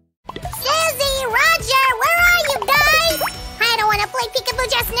 Susie, Roger, where are you guys? I don't want to play peekaboo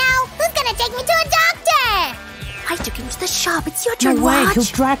just now. Who's gonna take me to a doctor? I took him to the shop. It's your turn, No way, Raj. he'll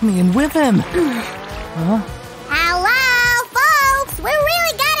drag me in with him. Hello, folks. We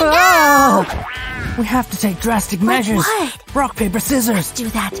really gotta Oh! go. We have to take drastic measures. what? Rock, paper, scissors. Do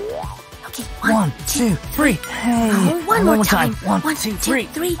that. Okay, 1, 2, 3. Hey. one more time. 1, 1, 2, 2, 3.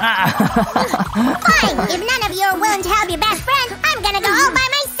 3. Ah. Fine. If none of you are willing to help your best friend, I'm gonna go all by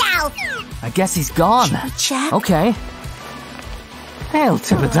myself. I guess he's gone. Check. Okay. Hail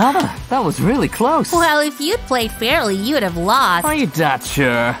Tipadada. That was really close. Well, if you'd played fairly, you'd have lost. Are you that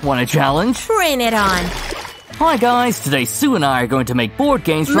sure? Want a challenge? Bring it on. Hi guys, today Sue and I are going to make board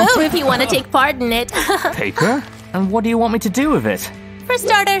games from Move if you want to take part in it. paper. And what do you want me to do with it? For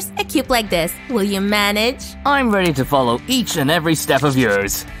starters, a cube like this. Will you manage? I'm ready to follow each and every step of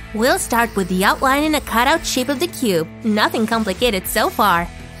yours. We'll start with the outline and a cutout shape of the cube. Nothing complicated so far.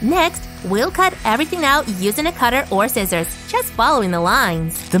 Next, we'll cut everything out using a cutter or scissors, just following the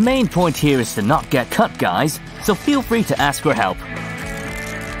lines. The main point here is to not get cut, guys, so feel free to ask for help.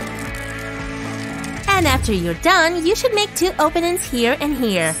 And after you're done, you should make 2 openings here and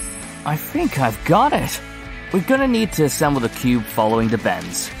here. I think I've got it. We're gonna need to assemble the cube following the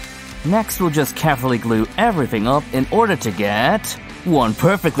bends. Next, we'll just carefully glue everything up in order to get one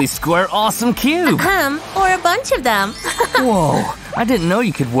perfectly square awesome cube. Or a bunch of them. Whoa, I didn't know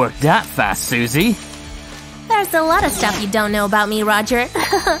you could work that fast, Susie. There's a lot of stuff you don't know about me, Roger.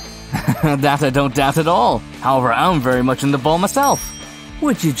 That I don't doubt at all. However, I'm very much in the ball myself.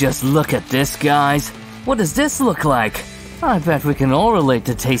 Would you just look at this, guys? What does this look like? I bet we can all relate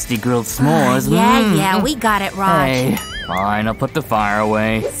to tasty grilled s'mores. Yeah, we got it, Raj. Hey, fine, I'll put the fire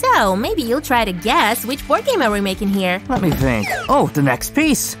away. So, maybe you'll try to guess which board game are we making here. Let me think. Oh, the next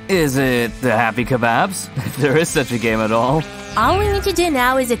piece. Is it the Happy Kebabs? If there is such a game at all. All we need to do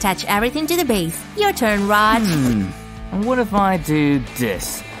now is attach everything to the base. Your turn, Raj. And what if I do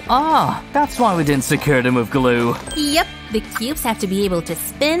this? Ah, that's why we didn't secure them with glue. Yep, the cubes have to be able to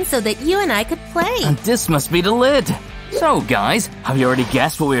spin so that you and I could play. And this must be the lid. So, guys, have you already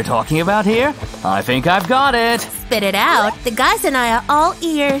guessed what we were talking about here? I think I've got it. Spit it out. The guys and I are all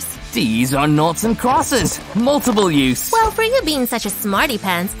ears. These are noughts and crosses. Multiple use. Well, for you being such a smarty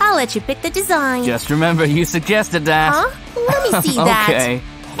pants, I'll let you pick the design. Just remember you suggested that. Huh? Let me see that. Okay.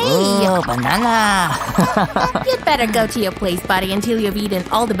 Hey, Oh, banana. you'd better go to your place, buddy, until you've eaten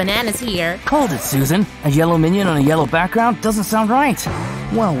all the bananas here. Hold it, Susan. A yellow minion on a yellow background doesn't sound right.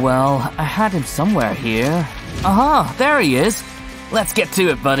 Well, I had him somewhere here. Aha, there he is. Let's get to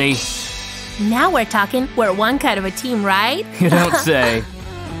it, buddy. Now we're talking. We're one kind of a team, right? You don't say.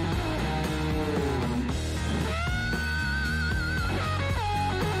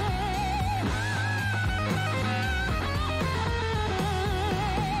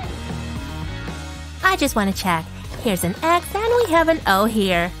 I just want to check. Here's an X and we have an O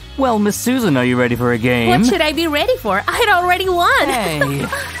here. Well, Miss Susan, are you ready for a game? What should I be ready for? I'd already won. Hey,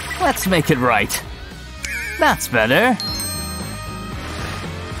 let's make it right. That's better.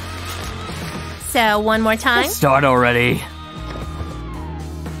 So, one more time. Let's start already.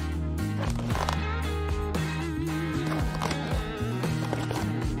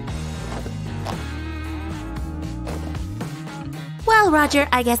 Well, Roger,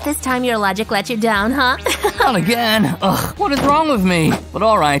 I guess this time your logic let you down, huh? Not again. Ugh, what is wrong with me? But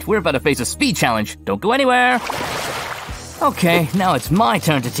alright, we're about to face a speed challenge. Don't go anywhere. Okay, now it's my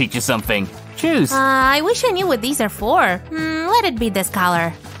turn to teach you something. Choose. I wish I knew what these are for. Let it be this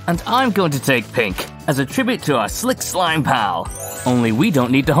color. And I'm going to take pink, as a tribute to our slick slime pal. Only we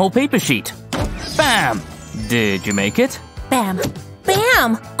don't need the whole paper sheet. Bam! Did you make it? Bam.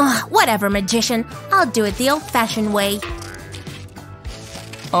 Bam! Ugh, whatever, magician. I'll do it the old-fashioned way.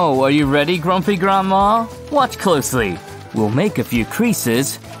 Oh, are you ready, Grumpy Grandma? Watch closely. We'll make a few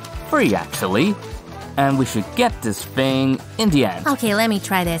creases. 3, actually. And we should get this thing in the end. Okay, let me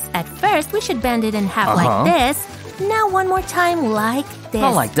try this. At first, we should bend it in half like this. Now one more time like this.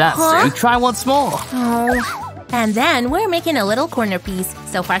 Not like that, Huh? Sue. Try once more. Oh. And then we're making a little corner piece.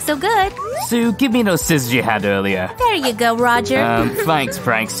 So far, so good. Sue, give me those scissors you had earlier. There you go, Roger. Thanks,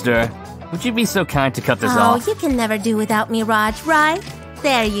 prankster. would you be so kind to cut this Oh, off? you can never do without me, Raj, right?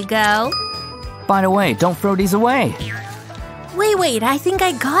 There you go. By the way, don't throw these away. Wait, I think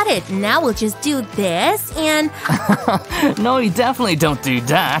I got it. Now we'll just do this and… No, you definitely don't do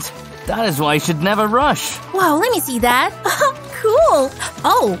that. That is why you should never rush. Wow, let me see that. Cool.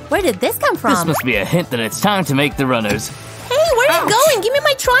 Oh, where did this come from? This must be a hint that it's time to make the runners. Hey, where are you going? Give me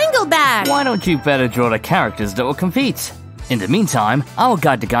my triangle back. Why don't you better draw the characters that will compete? In the meantime, I will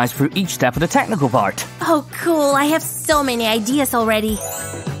guide the guys through each step of the technical part. Oh, cool. I have so many ideas already.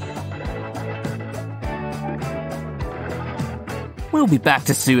 We'll be back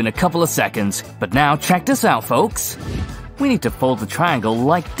to Sue in a couple of seconds, but now check this out, folks. We need to fold the triangle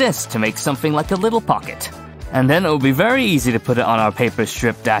like this to make something like a little pocket. And then it will be very easy to put it on our paper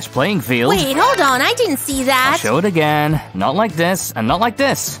strip dash playing field. Wait, hold on. I didn't see I'll that. show it again. Not like this, and not like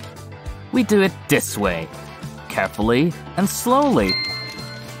this. We do it this way. Carefully and slowly.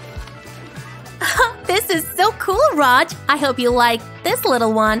 This is so cool, Raj. I hope you like this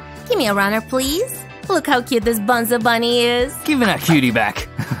little one. Give me a runner, please. Look how cute this Bunza bunny is. Give me that cutie back.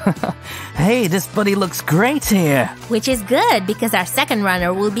 Hey, this buddy looks great here. Which is good, because our second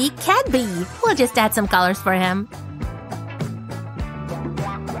runner will be Cadby. We'll just add some colors for him.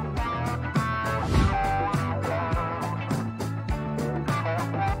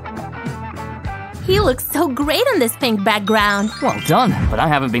 He looks so great on this pink background. Well done, but I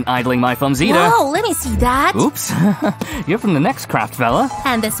haven't been idling my thumbs either. Whoa, let me see that. Oops. You're from the next craft, fella.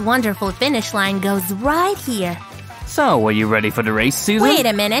 And this wonderful finish line goes right here. So, are you ready for the race, Susan? Wait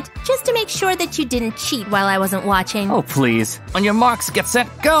a minute, just to make sure that you didn't cheat while I wasn't watching. Oh, please. On your marks, get set,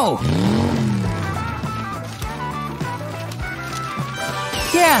 go!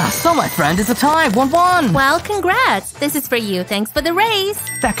 Yeah, so my friend, it's a tie, 1-1. Well, congrats. This is for you. Thanks for the race.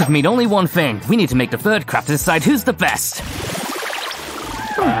 That could mean only one thing. We need to make the third craft to decide who's the best.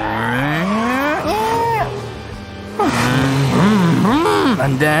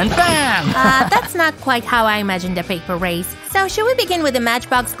 And then bam! That's not quite how I imagined a paper race. So should we begin with the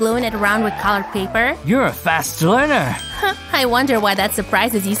matchbox gluing it around with colored paper? You're a fast learner. I wonder why that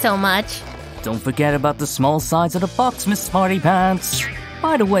surprises you so much. Don't forget about the small size of the box, Miss Smarty Pants.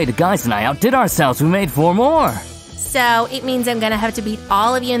 By the way, the guys and I outdid ourselves. We made 4 more. So it means I'm gonna have to beat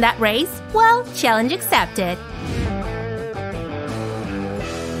all of you in that race? Well, challenge accepted.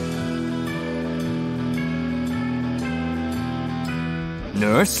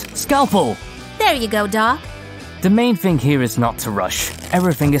 Nurse, scalpel. There you go, Doc. The main thing here is not to rush.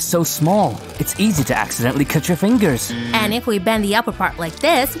 Everything is so small. It's easy to accidentally cut your fingers. And if we bend the upper part like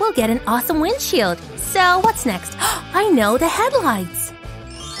this, we'll get an awesome windshield. So what's next? I know, the headlights.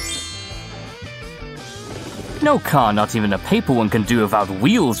 No car, not even a paper one, can do without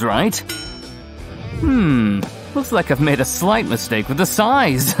wheels, right? Looks like I've made a slight mistake with the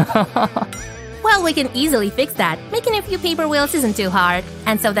size. Well, we can easily fix that. Making a few paper wheels isn't too hard.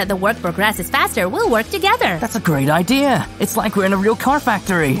 And so that the work progresses faster, we'll work together. That's a great idea. It's like we're in a real car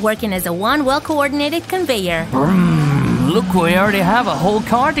factory. Working as a one well-coordinated conveyor. Look, we already have a whole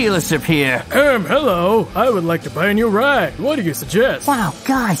car dealership here. Hello. I would like to buy a new ride. What do you suggest? Wow,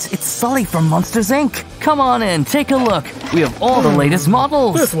 guys, it's Sully from Monsters, Inc. Come on in, take a look. We have all the latest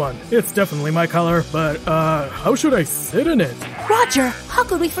models. This one. It's definitely my color, but, how should I sit in it? Roger, how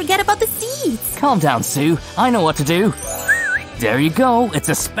could we forget about the seats? Calm down, Sue. I know what to do. There you go. It's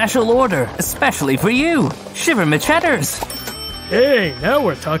a special order, especially for you. Shiver my cheddars. Hey, now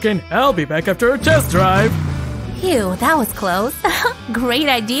we're talking. I'll be back after a test drive. Phew, that was close. Great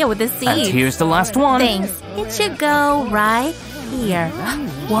idea with the seats. And here's the last one. Thanks. It should go right here.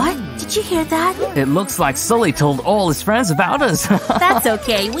 What? Did you hear that? It looks like Sully told all his friends about us. That's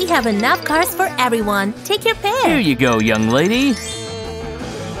okay. We have enough cars for everyone. Take your pick. Here you go, young lady.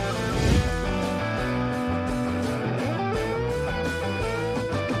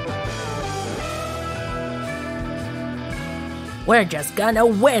 We're just gonna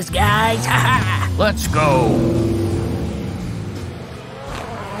whiz, guys. Let's go.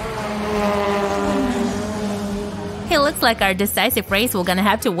 It looks like our decisive race we're gonna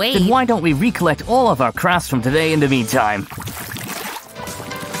have to wait. Then why don't we recollect all of our crafts from today in the meantime?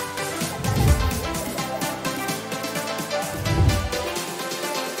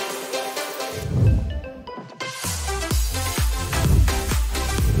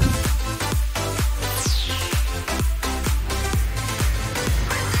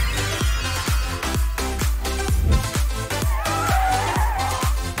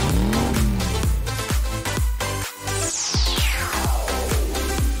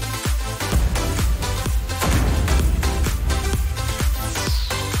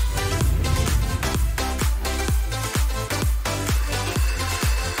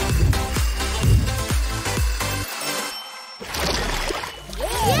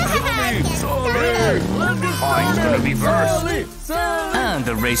 And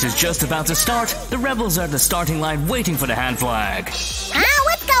the race is just about to start. The rebels are at the starting line waiting for the hand flag.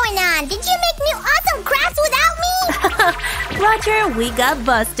 What's going on? Did you make new awesome crafts without me? Roger, we got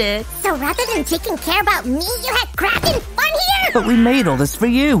busted. So rather than taking care about me, you had crafting fun here? But we made all this for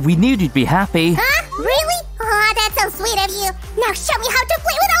you. We knew you'd be happy. Huh? Really? Aw, that's so sweet of you. Now show me how to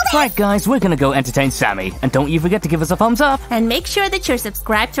play with all this! Right, guys, we're gonna go entertain Sammy. And don't you forget to give us a thumbs up. And make sure that you're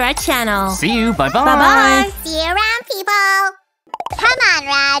subscribed to our channel. See you. Bye-bye. Bye-bye. See you around, people! Come on,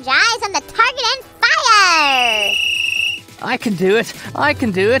 Raj. Eyes on the target and fire! I can do it. I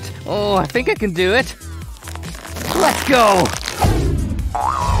can do it. Oh, I think I can do it. Let's go.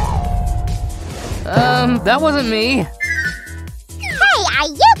 That wasn't me. Hey, are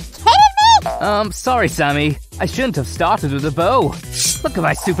you kidding me? Sorry, Sammy. I shouldn't have started with a bow. Look at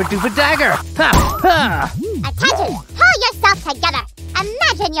my super duper dagger. Ha! Ha! Attention! Pull yourself together!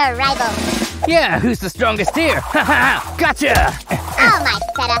 Imagine your rival! Yeah, who's the strongest here? Ha ha! Gotcha! Oh my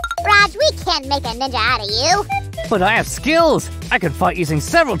setup! Raj, we can't make a ninja out of you! But I have skills! I can fight using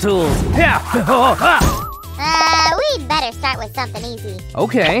several tools! Yeah! We'd better start with something easy.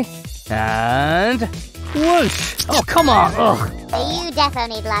 Okay. And... whoosh! Oh, come on! Ugh. You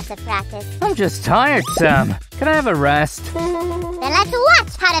definitely need lots of practice. I'm just tired, Sam. Can I have a rest? Then let's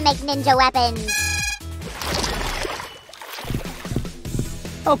watch how to make ninja weapons!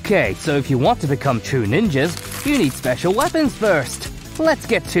 Okay, so if you want to become true ninjas, you need special weapons first. Let's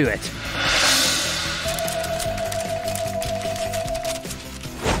get to it.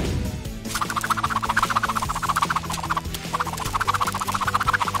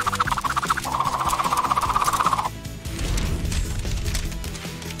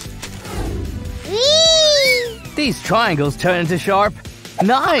 These triangles turn into sharp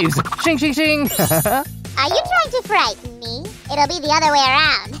knives! Shing, shing, shing! Are you trying to frighten me? It'll be the other way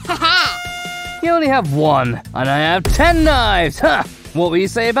around. You only have one, and I have 10 knives! Huh! What will you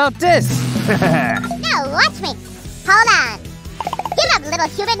say about this? No, watch me! Hold on! Give up, little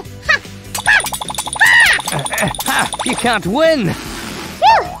human! Ha! Ha! Ha! Ha! You can't win!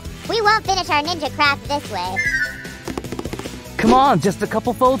 Phew! We won't finish our ninja craft this way. Come on, just a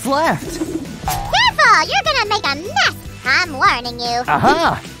couple folds left! Careful! You're gonna make a mess! I'm warning you.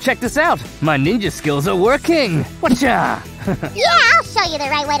 Aha! Check this out! My ninja skills are working! Whatcha? Yeah, I'll show you the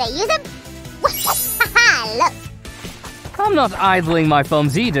right way to use them! Haha, look! I'm not idling my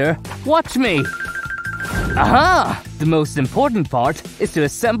thumbs either. Watch me! Aha! The most important part is to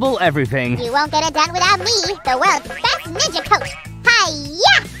assemble everything. You won't get it done without me, the world's best ninja coach!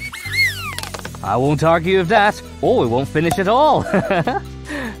 Hi-ya! I won't argue with that, or we won't finish at all.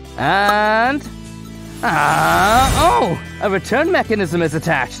 And... oh! A return mechanism is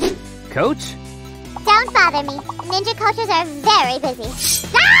attached. Coach? Don't bother me. Ninja coaches are very busy.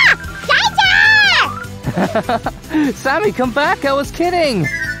 Ah! Danger! Sammy, come back! I was kidding!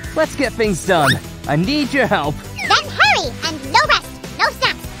 Let's get things done. I need your help. Then hurry! And no rest, no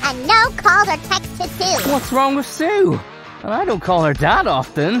snacks, and no calls or texts to Sue. What's wrong with Sue? I don't call her that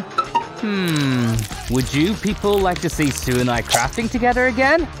often. Would you people like to see Sue and I crafting together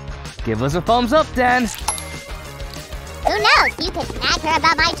again? Give us a thumbs up, then. Who knows? You could nag her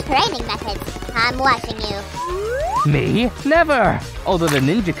about my training methods. I'm watching you. Me? Never! Although the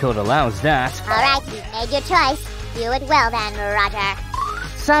ninja code allows that. Alright, you've made your choice. Do it well then, Roger.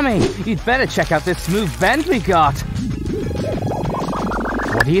 Sammy, you'd better check out this smooth bend we got.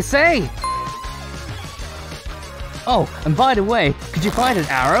 What do you say? Oh, and by the way, could you find an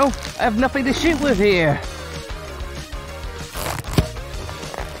arrow? I have nothing to shoot with here.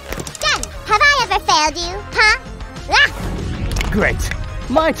 Done! Have I ever failed you, huh? Ah! Great.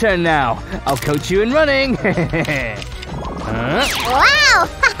 My turn now. I'll coach you in running. Huh? Wow!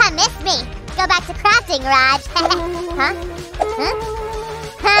 Missed me. Go back to crafting, Raj. Huh? Huh?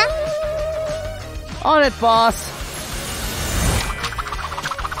 Huh? On it, boss.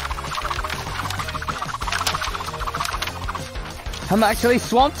 I'm actually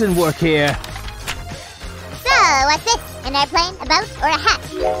swamped in work here. So, what's this? An airplane, a boat, or a hat?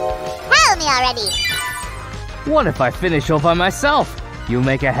 Tell me already. What if I finish all by myself? You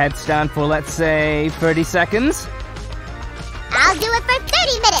make a headstand for, let's say, 30 seconds? I'll do it for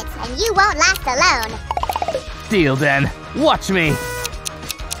 30 minutes, and you won't last alone. Deal then. Watch me.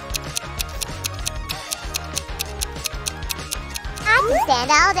 I can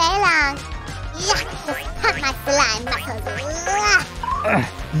stand all day long. Yuck, just hurt my slime muscles.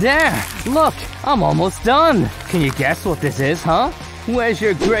 There. Look, I'm almost done. Can you guess what this is, huh? Where's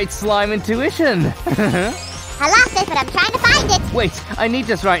your great slime intuition? I lost it, but I'm trying to find it. Wait, I need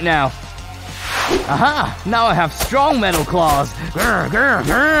this right now. Aha! Now I have strong metal claws. Grr, grr,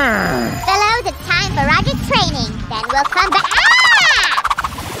 grr. Fellow suppose it's time for Roger's training. Then we'll come back.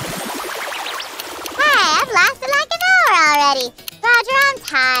 Hey, I've lasted like an hour already. Roger, I'm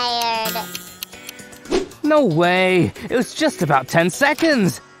tired. No way! It was just about 10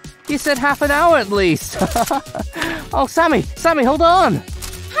 seconds! You said half an hour at least! Oh, Sammy! Sammy, hold on!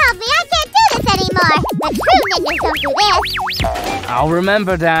 Help me, I can't do this anymore! The true ninjas don't do this! I'll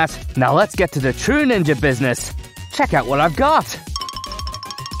remember that. Now let's get to the true ninja business. Check out what I've got!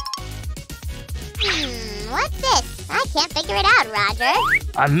 What's this? I can't figure it out, Roger.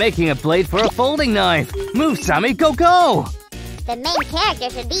 I'm making a blade for a folding knife! Move, Sammy! Go, go! The main character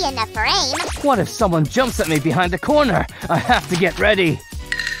should be in the frame. What if someone jumps at me behind the corner? I have to get ready.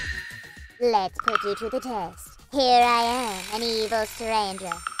 Let's put you to the test. Here I am, an evil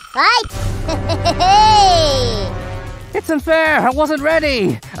stranger. Fight! It's unfair! I wasn't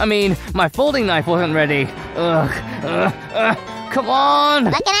ready! I mean, my folding knife wasn't ready. Come on!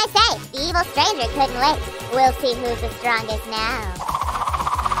 What can I say? The evil stranger couldn't wait. We'll see who's the strongest now.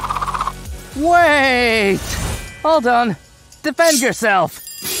 Wait! All done. Defend yourself!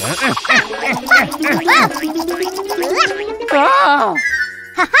 Ah!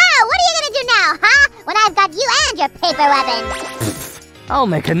 Ha-ha! What are you gonna do now, huh? When I've got you and your paper weapon! I'll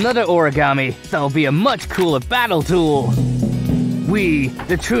make another origami that'll be a much cooler battle tool. We,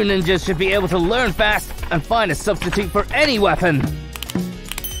 the true ninjas, should be able to learn fast and find a substitute for any weapon.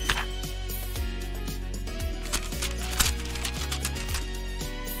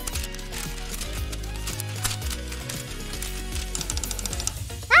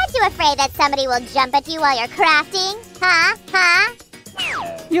 Aren't you afraid that somebody will jump at you while you're crafting? Huh? Huh?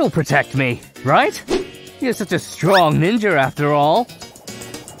 You'll protect me, right? You're such a strong ninja after all.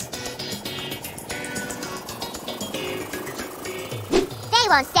 They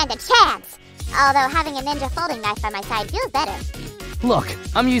won't stand a chance! Although having a ninja folding knife by my side feels better. Look,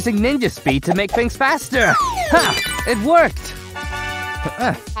 I'm using ninja speed to make things faster. Ha! It worked!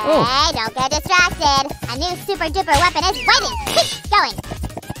 Hey, don't get distracted. A new super duper weapon is waiting. Keep going.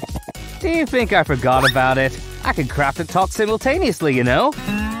 Do you think I forgot about it? I can craft and talk simultaneously, you know?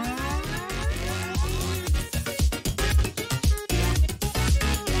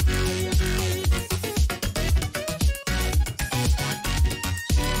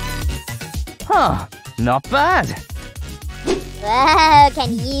 Huh, not bad. Whoa,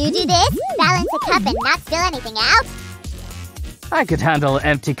 can you do this? Balance a cup and not spill anything out? I could handle an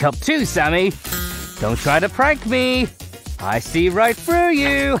empty cup too, Sammy. Don't try to prank me. I see right through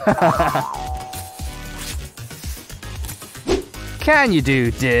you. Can you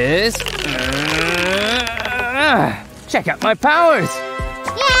do this? Check out my powers.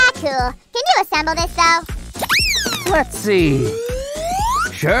 Yeah, cool. Can you assemble this, though? Let's see.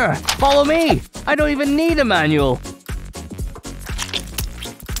 Sure, follow me. I don't even need a manual.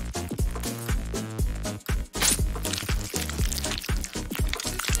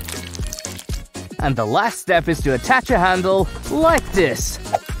 And the last step is to attach a handle like this.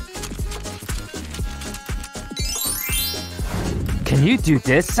 Can you do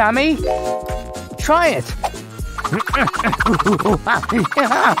this, Sammy? Try it.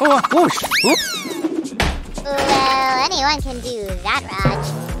 Well, anyone can do that, Raj.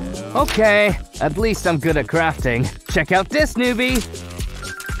 Okay, at least I'm good at crafting. Check out this, newbie.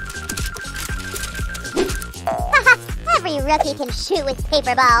 Every rookie can shoot with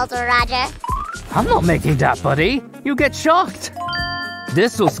paper balls, Roger. I'm not making that, buddy. You get shocked.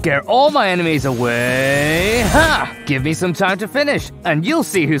 This will scare all my enemies away. Ha! Give me some time to finish, and you'll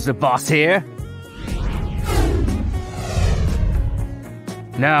see who's the boss here.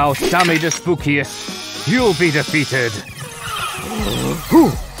 Now, Sammy the Spookiest, you'll be defeated.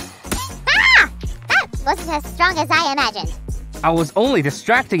 That wasn't as strong as I imagined. I was only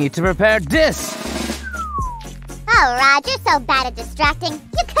distracting you to prepare this. Oh, Raj, you're so bad at distracting.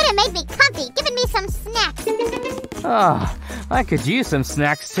 You could have made me comfy, given me some snacks. Ah, I could use some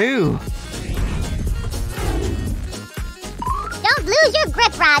snacks too. Don't lose your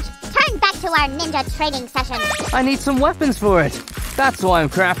grip, Raj. Turn back to our ninja training session. I need some weapons for it. That's why I'm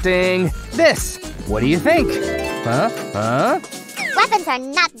crafting this. What do you think? Huh? Weapons are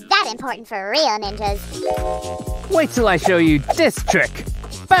not that important for real ninjas. Wait till I show you this trick.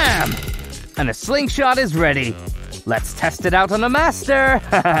 Bam! And a slingshot is ready. Let's test it out on a master.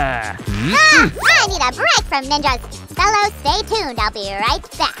 I need a break from ninjas. Fellows, stay tuned. I'll be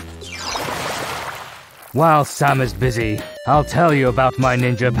right back. While Sam is busy, I'll tell you about my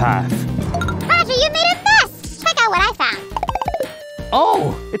ninja path. Roger, you made a mess. Check out what I found.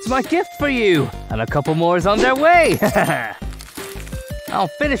 Oh, it's my gift for you. And a couple more is on their way. I'll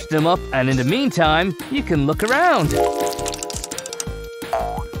finish them up, and in the meantime, you can look around.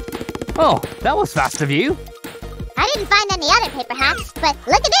 Oh, that was fast of you. I didn't find any other paper hats, but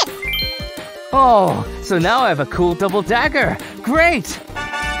look at this! Oh, so now I have a cool double dagger. Great!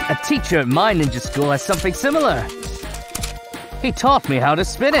 A teacher at my ninja school has something similar. He taught me how to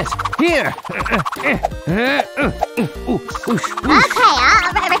spin it. Here! Okay, I'll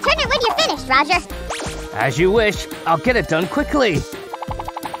return it when you're finished, Roger. As you wish. I'll get it done quickly.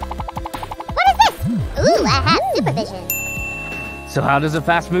 What is this? Ooh, I have supervision. So how does a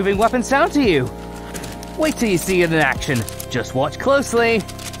fast-moving weapon sound to you? Wait till you see it in action. Just watch closely.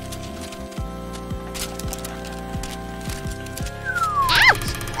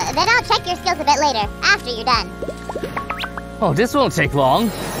 Ouch! Then I'll check your skills a bit later, after you're done. Oh, this won't take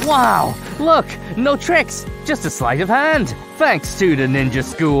long. Wow! Look! No tricks! Just a sleight of hand! Thanks to the ninja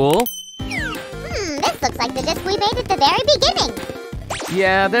school! This looks like the disc we made at the very beginning.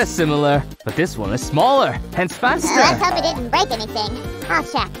 Yeah, they're similar. But this one is smaller, hence faster. Let's hope it didn't break anything. I'll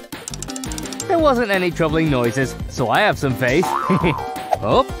check. There wasn't any troubling noises, so I have some faith.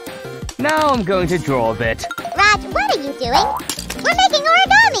 Oh, now I'm going to draw a bit. Raj, what are you doing? We're making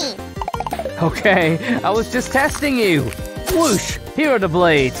origami! Okay, I was just testing you. Whoosh! Here are the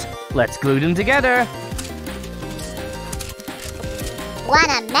blades. Let's glue them together. Want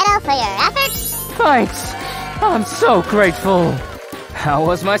a medal for your efforts? Thanks! I'm so grateful. How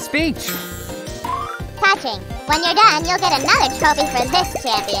was my speech? Touching. When you're done, you'll get another trophy for this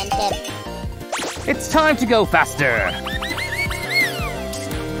championship. It's time to go faster.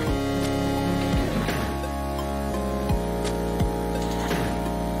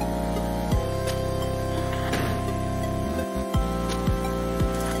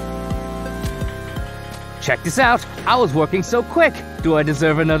 Check this out. I was working so quick. Do I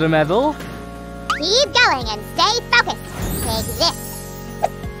deserve another medal? Keep going and stay focused. Take this.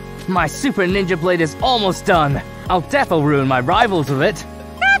 My super ninja blade is almost done. I'll defo ruin my rivals with it.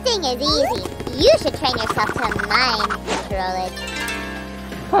 Crafting is easy. You should train yourself to mind control it.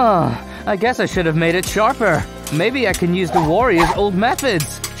 Huh. I guess I should have made it sharper. Maybe I can use the warrior's old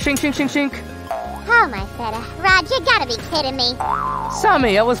methods. Shink, shink, shink, shink. Oh, my feta. Raj, you gotta be kidding me.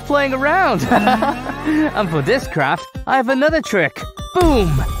 Sammy, I was playing around. And for this craft, I have another trick.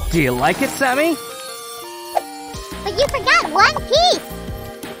 Boom! Do you like it, Sammy? But you forgot one piece.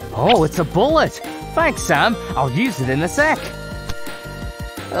 Oh, it's a bullet. Thanks, Sam. I'll use it in a sec.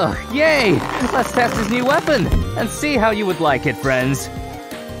 Ugh, yay! Let's test his new weapon and see how you would like it, friends.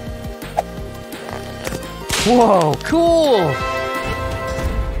 Whoa, cool!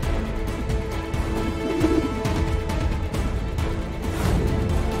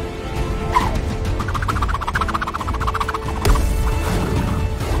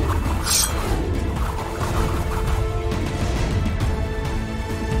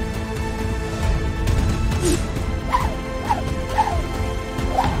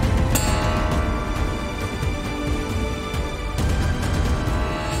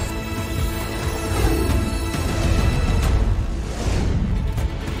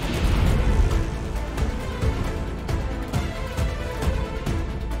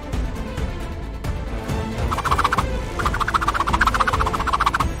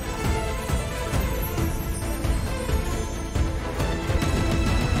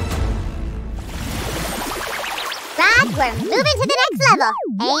 We're moving to the next level.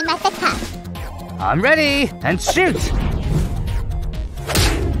 Aim at the cup. I'm ready, and shoot!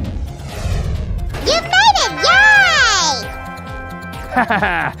 You made it! Yay!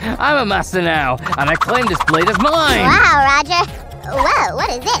 Hahaha, I'm a master now, and I claim this blade as mine! Wow, Roger. Whoa, what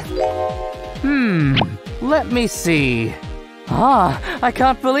is this? Let me see. Ah, I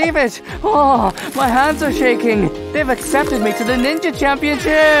can't believe it! Oh, my hands are shaking! They've accepted me to the Ninja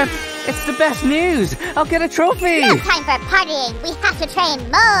Championship! It's the best news! I'll get a trophy! No time for partying. We have to train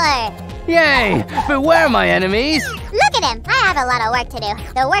more. Yay! Beware my enemies! Look at him. I have a lot of work to do.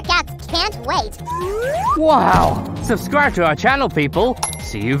 The workouts can't wait. Wow! Subscribe to our channel, people!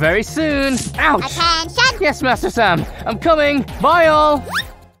 See you very soon! Ouch! Attention! Yes, Master Sam! I'm coming! Bye, all!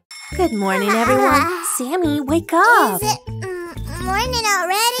 Good morning, everyone. Sammy, wake up. Is it morning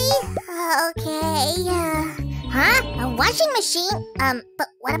already? Okay. Huh? A washing machine? But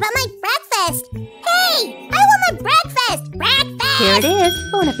what about my breakfast? Hey! I want my breakfast! Breakfast! Here it is.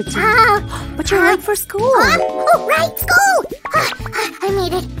 Bon appetit. But you're late for school. Oh, right, school! I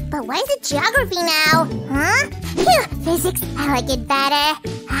made it. But why is it geography now? Huh? Phew, physics, I like it better.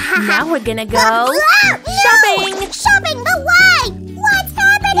 Now we're gonna go No! shopping. Shopping, but why? What's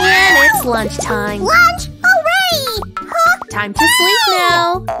happening? And it's lunchtime. Lunch? Already? Huh? Time to sleep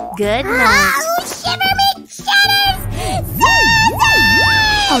now. Good night. Oh, shiver me shatters!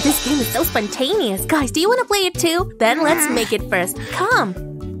 Oh, this game is so spontaneous. Guys, do you want to play it too? Then let's make it first. Come.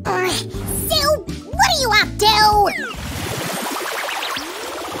 you!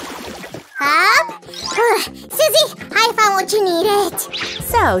 Up! Susie, I found what you needed!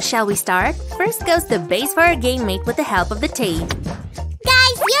 So, shall we start? First goes the base for our game made with the help of the tape.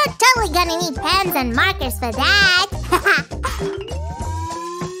 Guys, you're totally gonna need pens and markers for that!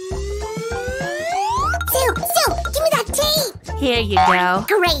 Sue, give me that tape! Here you go.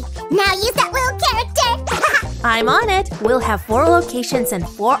 Great! Now use that little character! I'm on it. We'll have 4 locations and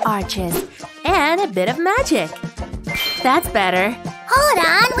 4 arches. And a bit of magic. That's better. Hold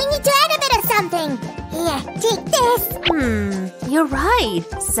on, we need to add a bit of something. Here, take this. You're right.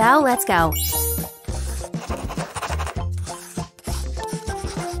 So let's go.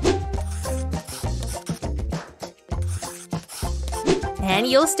 And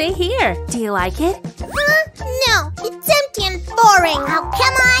you'll stay here. Do you like it? No, it's empty and boring. Oh,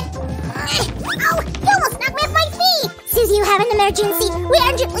 come on. Oh, you almost knocked me off my feet. Susie, you have an emergency. We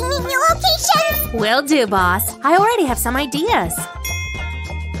urgently need new locations. Will do, boss. I already have some ideas.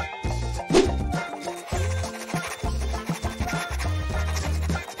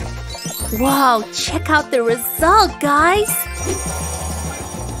 Whoa, check out the result, guys!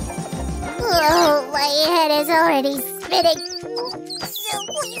 Oh, my head is already spinning.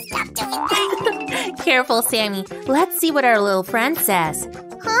 Please stop doing that. Careful, Sammy. Let's see what our little friend says.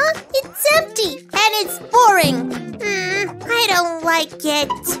 Huh? It's empty and it's boring. I don't like it.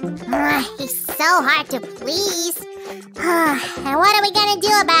 He's so hard to please. And what are we gonna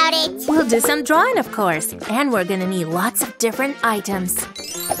do about it? We'll do some drawing, of course. And we're gonna need lots of different items.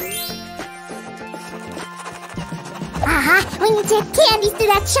 We need to take candies to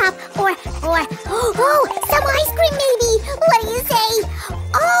that shop. Or, some ice cream maybe. What do you say?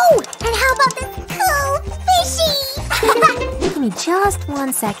 Oh, and how about this cool fishy? Give me just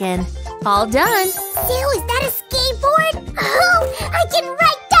 1 second. All done. Sue, is that a skateboard? Oh, I can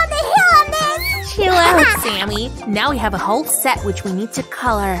ride down the hill on this. Chill out, Sammy. Now we have a whole set which we need to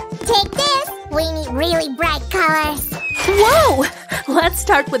color. Take this. We need really bright colors. Whoa! Let's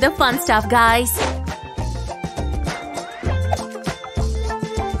start with the fun stuff, guys.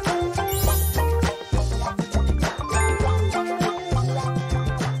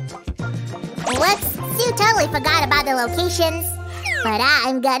 Sue totally forgot about the locations, but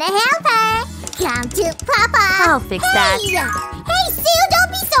I'm gonna help her. Come to Papa. I'll fix that. Hey, Sue,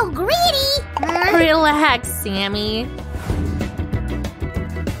 don't be so greedy. Relax, Sammy.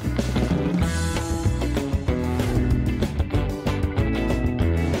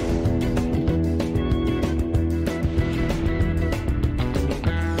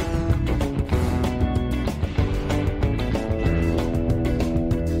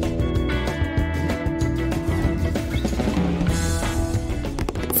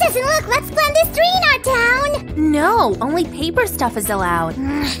 Look, let's plant this tree in our town! No, only paper stuff is allowed.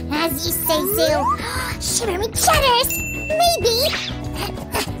 As you say, Sue. Shiver me cheddars!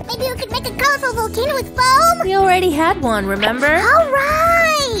 Maybe we could make a colorful volcano with foam? We already had one, remember?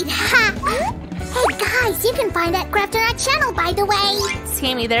 Alright! Hey guys, you can find that craft on our channel, by the way!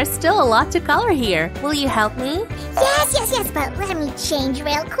 Sammy, there's still a lot to color here. Will you help me? Yes, but let me change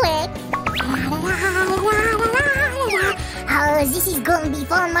real quick. Oh, this is gonna be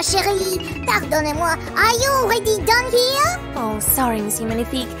fun, ma chérie. Pardonnez-moi. Are you already done here? Oh, sorry, Monsieur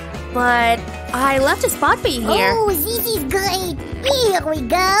Magnifique, but I left a spot for you here. Oh, this is great. Here we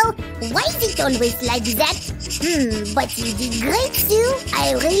go. Why is it always like that? But you did great, Sue.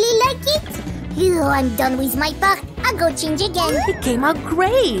 I really like it. Here, I'm done with my part. I'll go change again. It came out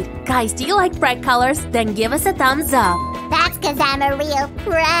great. Guys, do you like bright colors? Then give us a thumbs up. That's because I'm a real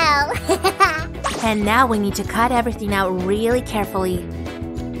pro. And now we need to cut everything out really carefully.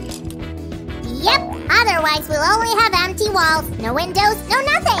 Yep, otherwise we'll only have empty walls. No windows, no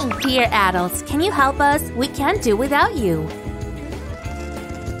nothing. Dear adults, can you help us? We can't do without you.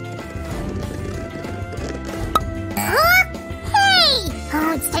 Huh? Hey!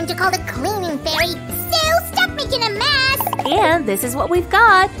 Oh, it's time to call the cleaning fairy. Sue, stop making a mess! And this is what we've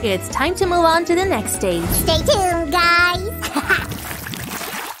got. It's time to move on to the next stage. Stay tuned, guys.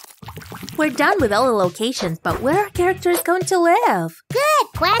 We're done with all the locations, but where are characters going to live? Good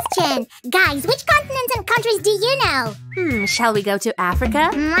question. Guys, which continents and countries do you know? Shall we go to Africa?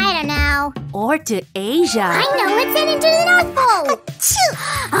 I don't know. Or to Asia? I know, let's send him to the North Pole.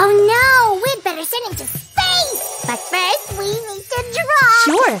 Oh no, we'd better send him to space. But first, we need to draw.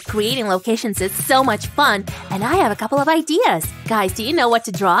 Sure, creating locations is so much fun, and I have a couple of ideas. Guys, do you know what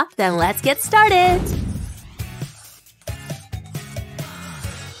to draw? Then let's get started.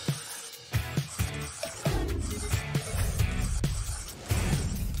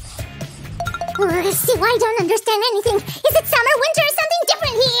 Sue, I don't understand anything. Is it summer, winter, or something different?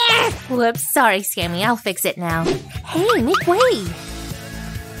 endorsement here! Whoops, sorry, Sammy. I'll fix it now. Hey, make way!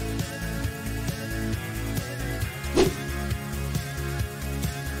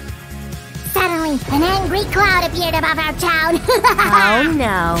 Suddenly, an angry cloud appeared above our town. Oh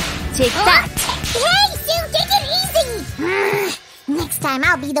no. Take that! Hey, Sue, take it easy! Next time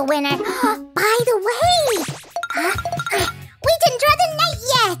I'll be the winner. By the way, we didn't draw the night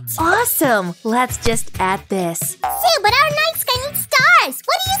yet! Awesome! Let's just add this. Sue, but our night sky needs stars!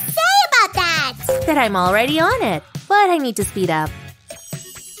 What do you say about that? That I'm already on it, but I need to speed up.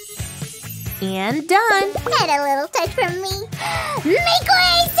 And done! And a little touch from me. Make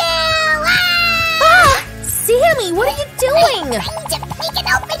way, Sue! Ah! Sammy, what are you doing? I need to make an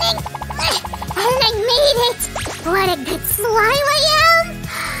opening! And I made it! What a good slime I am!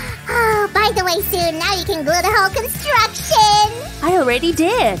 Oh, by the way, Sue, now you can glue the whole construction! I already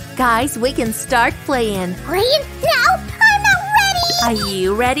did. Guys, we can start playing. Playing? No! I'm not ready! Are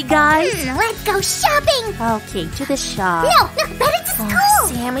you ready, guys? Let's go shopping! Okay, to the shop. No, better to school!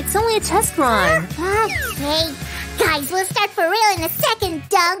 Oh, Sam, it's only a test run. Okay. Guys, we'll start for real in a second.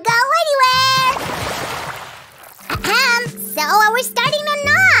 Don't go anywhere! So are we starting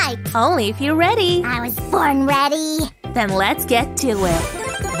tonight? Only if you're ready. I was born ready. Then let's get to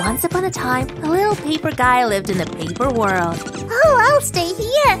it. Once upon a time, a little paper guy lived in the paper world. Oh, I'll stay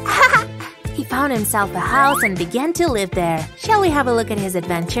here. He found himself a house and began to live there. Shall we have a look at his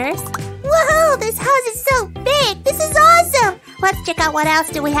adventures? Woohoo! This house is so big! This is awesome! Let's check out what else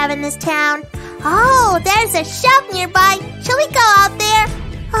do we have in this town. Oh, there's a shop nearby. Shall we go out there?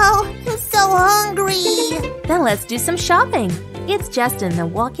 Oh, I'm so hungry. Then let's do some shopping. It's just in the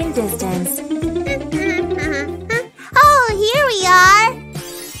walking distance. Oh, here we are.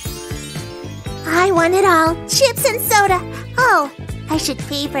 I want it all. Chips and soda. Oh, I should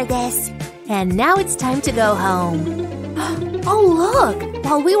pay for this. And now it's time to go home. Oh, look!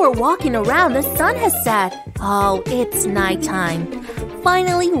 While we were walking around, the sun has set. Oh, it's nighttime.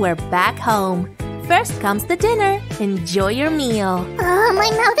 Finally, we're back home. First comes the dinner. Enjoy your meal. Oh, my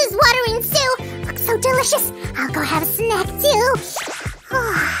mouth is watering, Sue. Looks so delicious. I'll go have a snack, too.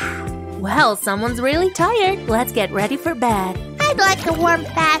 Well, someone's really tired. Let's get ready for bed. I'd like a warm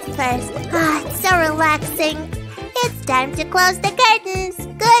bath first. It's so relaxing. It's time to close the curtains.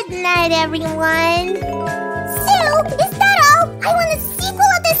 Good night, everyone. Sue, is that all? I want a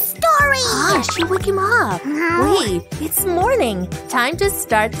sequel of this story. Gosh, you wake him up. Wait, it's morning. Time to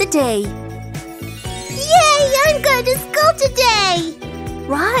start the day. Yay, I'm going to school today.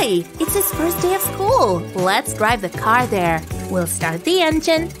 Right, it's his first day of school. Let's drive the car there. We'll start the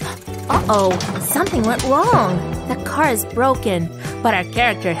engine. Uh-oh, something went wrong. The car is broken, but our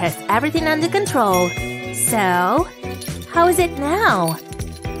character has everything under control. So, how is it now?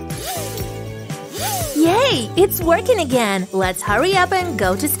 Yay, it's working again. Let's hurry up and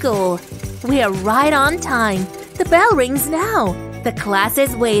go to school. We are right on time. The bell rings now. The class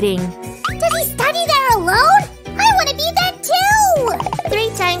is waiting. Does he study there alone? I want to be there too! 3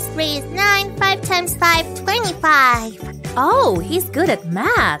 times 3 is 9, 5 times 5, 25. Oh, he's good at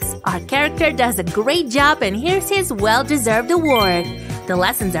maths. Our character does a great job and here's his well-deserved award. The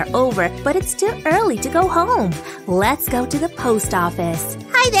lessons are over, but it's too early to go home. Let's go to the post office.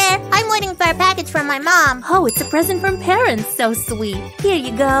 Hi there, I'm waiting for a package from my mom. Oh, it's a present from parents. So sweet. Here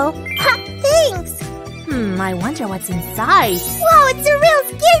you go. Ha, thanks. I wonder what's inside. Wow, it's a real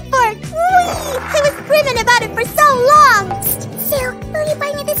skateboard! Whee! I was dreaming about it for so long! Sue, will you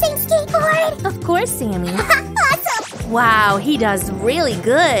buy me the same skateboard? Of course, Sammy. Awesome! Wow, he does really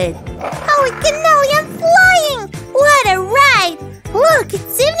good. Holy cannoli, I'm flying! What a ride! Look,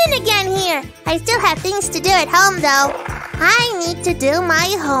 it's evening again here. I still have things to do at home, though. I need to do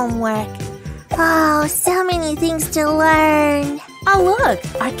my homework. Oh, so many things to learn. Oh,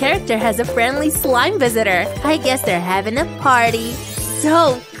 look! Our character has a friendly slime visitor. I guess they're having a party.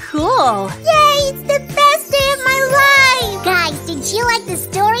 So cool! Yay! It's the best day of my life! Guys, did you like the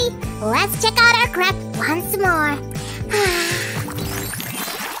story? Let's check out our craft once more.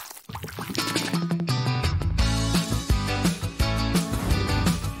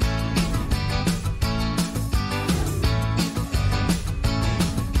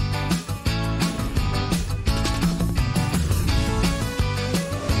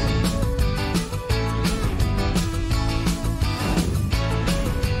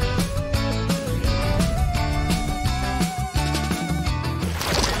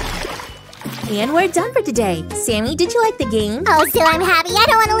 And we're done for today. Sammy, did you like the game? Oh, Sue, I'm happy. I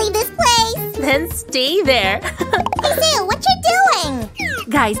don't want to leave this place. Then stay there. Hey, Sue, what you doing?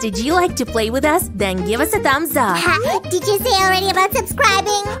 Guys, did you like to play with us? Then give us a thumbs up. Did you say already about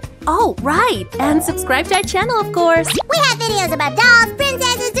subscribing? Oh, right! And subscribe to our channel, of course! We have videos about dolls,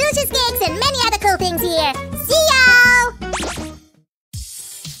 princesses, delicious cakes, and many other cool things here. See y'all!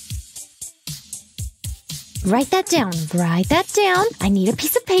 Write that down. Write that down. I need a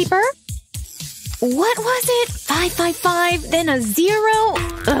piece of paper. What was it? 555, then a 0?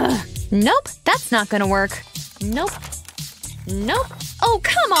 Ugh. Nope, that's not gonna work. Nope. Nope. Oh,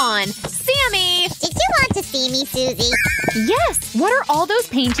 come on! Sammy! Did you want to see me, Susie? Yes! What are all those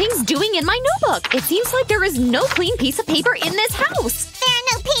paintings doing in my notebook? It seems like there is no clean piece of paper in this house. There are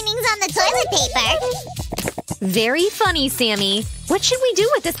no paintings on the toilet paper. Very funny, Sammy. What should we do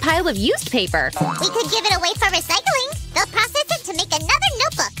with this pile of used paper? We could give it away for recycling. They'll process it to make another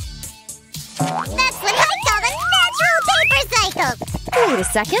notebook. That's what I call the natural paper cycle. Wait a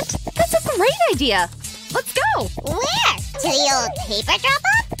second. That's a great idea. Let's go. Where? To the old paper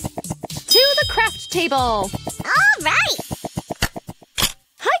drop-off? To the craft table. All right.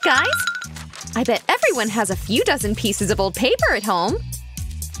 Hi, guys. I bet everyone has a few dozen pieces of old paper at home.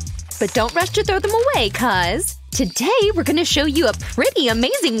 But don't rush to throw them away, cuz today we're going to show you a pretty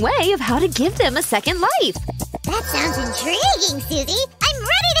amazing way of how to give them a second life. That sounds intriguing, Susie. I'm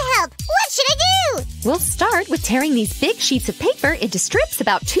ready to help. What should I do? We'll start with tearing these big sheets of paper into strips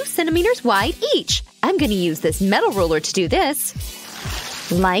about 2 centimeters wide each. I'm going to use this metal ruler to do this.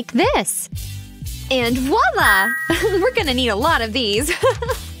 Like this. And voila! We're going to need a lot of these.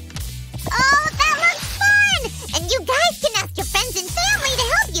 Oh, that looks fun! And you guys can ask your friends and family to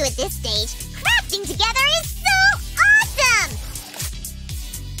help you at this stage. Crafting together is so awesome!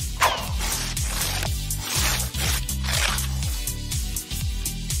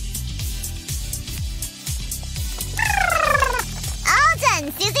 All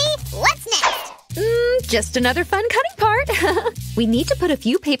done, Susie. What's next? Just another fun cutting part. We need to put a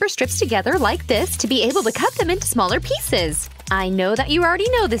few paper strips together like this to be able to cut them into smaller pieces. I know that you already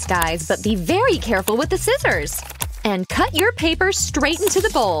know this, guys, but be very careful with the scissors. And cut your paper straight into the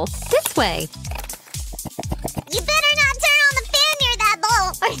bowl. This way. You better not turn on the fan near that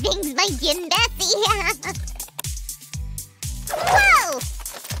bowl, or things might get messy. Whoa!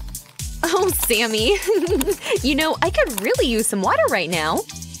 Oh, Sammy. You know, I could really use some water right now.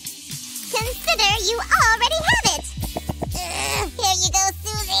 Consider you already have it! Here you go,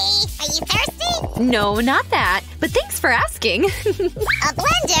 Susie! Are you thirsty? No, not that. But thanks for asking. A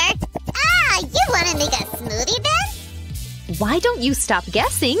blender? Ah, you want to make a smoothie then? Why don't you stop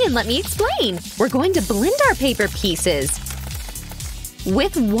guessing and let me explain? We're going to blend our paper pieces.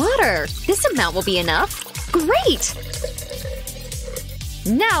 With water. This amount will be enough. Great!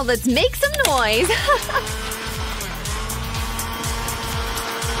 Now let's make some noise.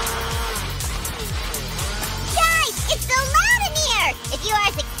 It's so loud in here! If you are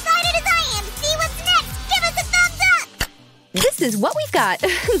as excited as I am to see what's next, give us a thumbs up! This is what we've got.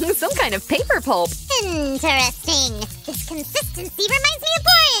 Some kind of paper pulp. Interesting. This consistency reminds me of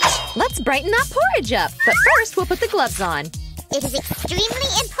porridge. Let's brighten that porridge up. But first, we'll put the gloves on. It is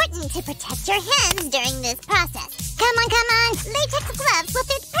extremely important to protect your hands during this process. Come on, come on. Latex gloves will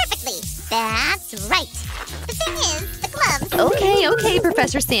fit perfectly. That's right. The thing is, the gloves… Okay,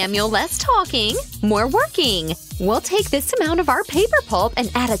 Professor Samuel, less talking, more working. We'll take this amount of our paper pulp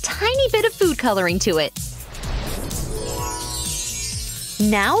and add a tiny bit of food coloring to it.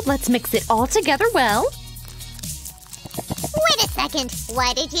 Now, let's mix it all together well. Wait a second.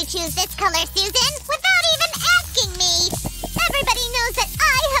 Why did you choose this color, Susan, without even asking me? Everybody knows that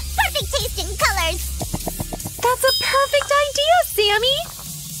I have perfect taste in colors. That's a perfect idea, Sammy!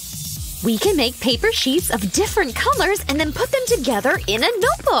 We can make paper sheets of different colors and then put them together in a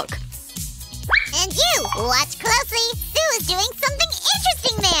notebook. And you, watch closely. Sue is doing something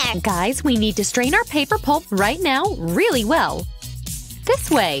interesting there. Guys, we need to strain our paper pulp right now really well. This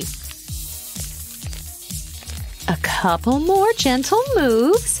way. A couple more gentle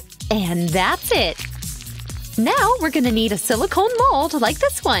moves, and that's it. Now we're gonna need a silicone mold like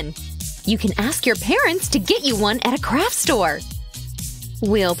this one. You can ask your parents to get you one at a craft store.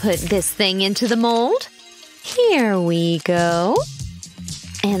 We'll put this thing into the mold. Here we go.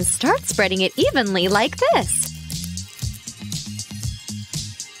 And start spreading it evenly like this.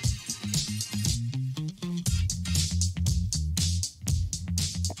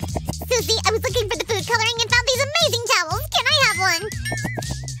 Susie, I was looking for the food coloring and found these amazing towels. Can I have one?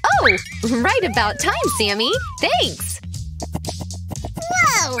 Oh, right about time, Sammy. Thanks.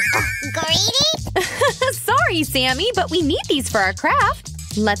 Whoa! Greedy? Sorry, Sammy, but we need these for our craft.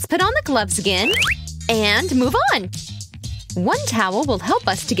 Let's put on the gloves again and move on. One towel will help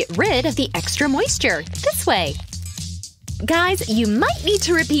us to get rid of the extra moisture. This way. Guys, you might need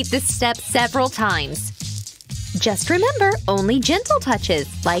to repeat this step several times. Just remember, only gentle touches,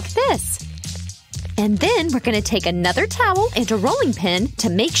 like this. And then we're gonna take another towel and a rolling pin to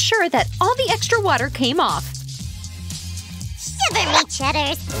make sure that all the extra water came off. Shiver me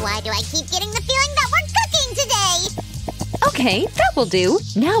cheddars. Why do I keep getting the feeling that we're cooking today? Okay, that will do.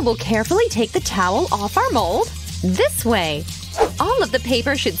 Now we'll carefully take the towel off our mold. This way. All of the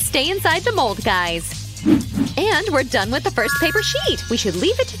paper should stay inside the mold, guys. And we're done with the first paper sheet. We should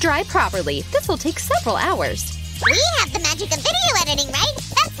leave it to dry properly. This will take several hours. We have the magic of video editing, right?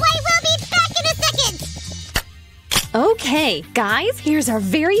 That's why we'll be back in a second! Okay, guys, here's our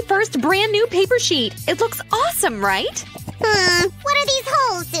very first brand new paper sheet. It looks awesome, right? What are these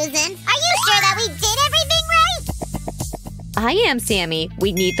holes, Susan? Are you sure that we did everything right? I am, Sammy.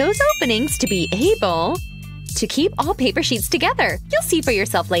 We need those openings to be able to keep all paper sheets together. You'll see for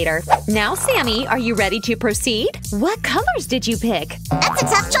yourself later. Now, Sammy, are you ready to proceed? What colors did you pick? That's a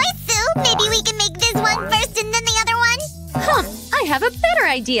tough choice, Sue. Maybe we can make this one first and then the other one? I have a better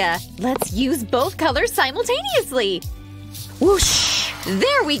idea. Let's use both colors simultaneously. Whoosh!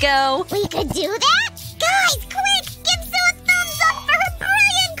 There we go. We could do that? Guys, quick! Give Sue a thumbs up for her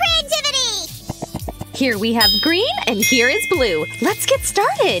brilliant creativity! Here we have green and here is blue. Let's get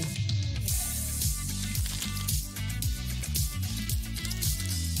started.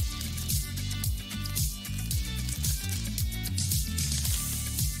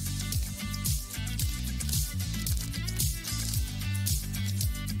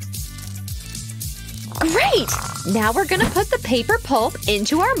 Great! Now we're gonna put the paper pulp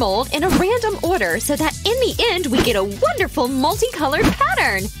into our mold in a random order so that in the end we get a wonderful multicolored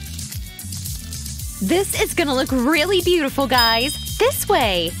pattern. This is gonna look really beautiful, guys. This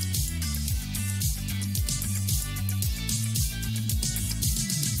way.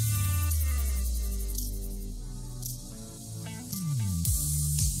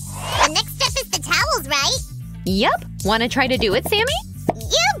 The next step is the towels, right? Yep. Wanna try to do it, Sammy?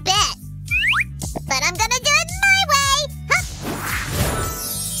 You bet! But I'm gonna do it my way! Huh?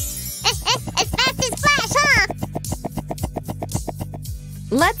 As fast as Flash, huh?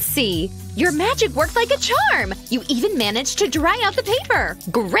 Let's see. Your magic worked like a charm! You even managed to dry out the paper!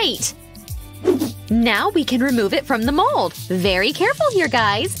 Great! Now we can remove it from the mold. Very careful here,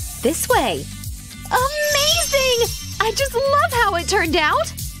 guys. This way. Amazing! I just love how it turned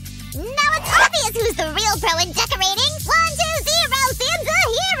out! Now it's obvious who's the real pro in decorating! 1, 2, 0, Sam's a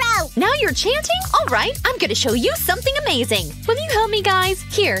hero! Now you're chanting? Alright, I'm gonna show you something amazing. Will you help me, guys?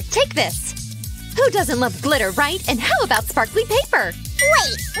 Here, take this. Who doesn't love glitter, right? And how about sparkly paper?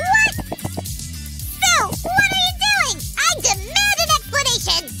 Wait, what? Sue, what are you doing? I demand an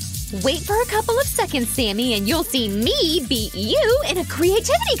explanation! Wait for a couple of seconds, Sammy, and you'll see me beat you in a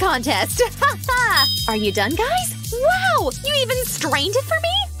creativity contest! Ha ha! Are you done, guys? Wow! You even strained it for me?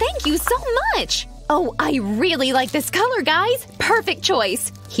 Thank you so much! Oh, I really like this color, guys! Perfect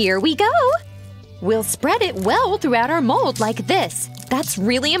choice! Here we go! We'll spread it well throughout our mold like this. That's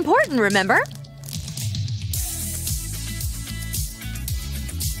really important, remember?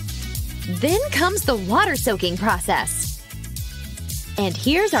 Then comes the water soaking process. And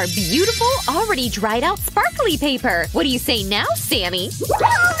here's our beautiful, already dried out sparkly paper. What do you say now, Sammy?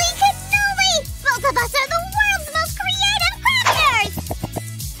 Holy cannoli! Both of us are the world's most creative crafters!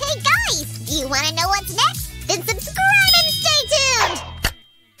 Hey guys, do you want to know what's next? Then subscribe and stay tuned!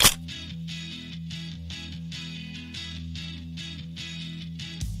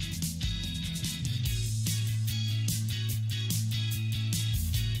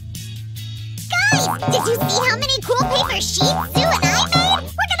 Guys, did you see how many cool paper sheets Sue and I made?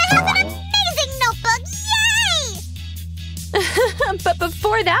 We're gonna have an amazing notebook! Yay! But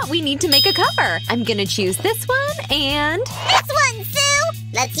before that, we need to make a cover. I'm gonna choose this one and… This one, Sue!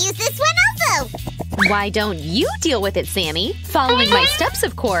 Let's use this one also! Why don't you deal with it, Sammy? Following my steps,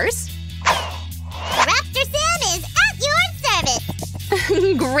 of course. Raptor Sam is at your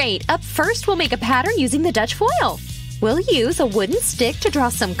service! Great! Up first, we'll make a pattern using the Dutch foil. We'll use a wooden stick to draw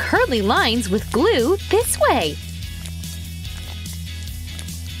some curly lines with glue this way.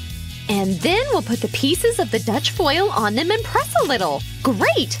 And then we'll put the pieces of the Dutch foil on them and press a little.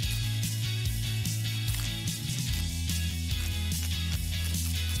 Great!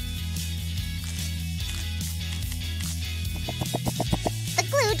 The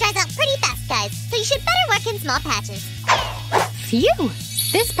glue dries out pretty fast, guys, so you should better work in small patches. Phew!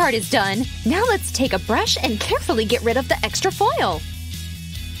 This part is done. Now let's take a brush and carefully get rid of the extra foil.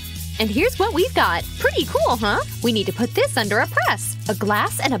 And here's what we've got. Pretty cool, huh? We need to put this under a press. A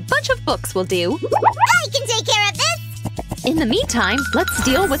glass and a bunch of books will do. I can take care of this! In the meantime, let's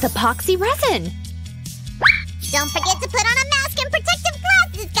deal with epoxy resin. Don't forget to put on a mask and protective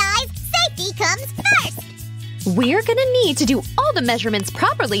glasses, guys! Safety comes first! We're gonna need to do all the measurements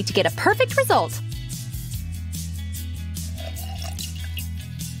properly to get a perfect result.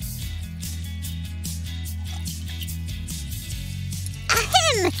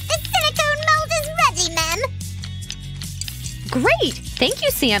 Ahem! The silicone mold is ready, ma'am! Great! Thank you,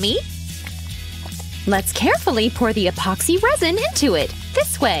 Sammy! Let's carefully pour the epoxy resin into it,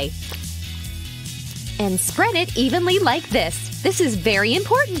 this way. And spread it evenly like this. This is very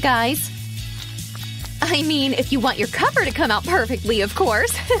important, guys. I mean, if you want your cover to come out perfectly, of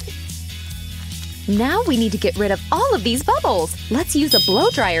course. Now we need to get rid of all of these bubbles. Let's use a blow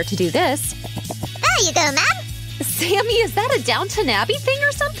dryer to do this. There you go, ma'am! Sammy, is that a Downton Abbey thing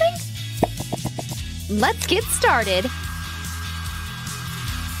or something? Let's get started.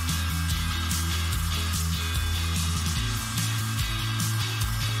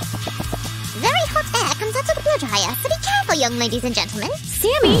 Very hot air comes out of the blow dryer, so be careful, young ladies and gentlemen.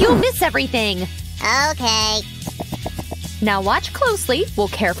 Sammy, you'll miss everything. Okay. Now watch closely. We'll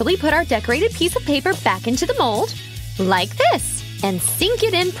carefully put our decorated piece of paper back into the mold, like this, and sink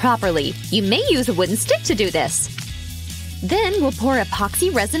it in properly. You may use a wooden stick to do this. Then we'll pour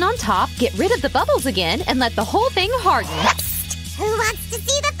epoxy resin on top, get rid of the bubbles again, and let the whole thing harden. Who wants to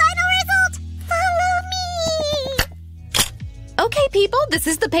see the final result? Follow me! Okay, people, this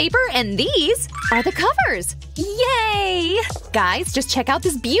is the paper, and these are the covers. Yay! Guys, just check out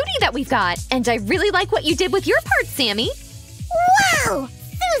this beauty that we've got. And I really like what you did with your part, Sammy. Wow!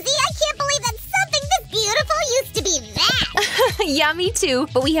 Susie, I can't believe that something this beautiful used to be that! Yeah, me too.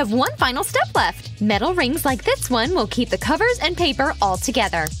 But we have one final step left. Metal rings like this one will keep the covers and paper all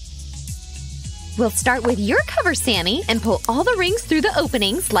together. We'll start with your cover, Sammy, and pull all the rings through the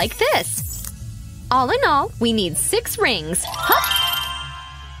openings like this. All in all, we need 6 rings. Hup!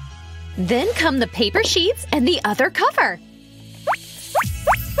 Then come the paper sheets and the other cover.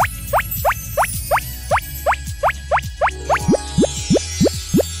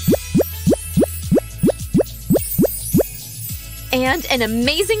 And an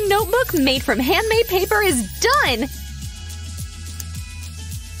amazing notebook made from handmade paper is done!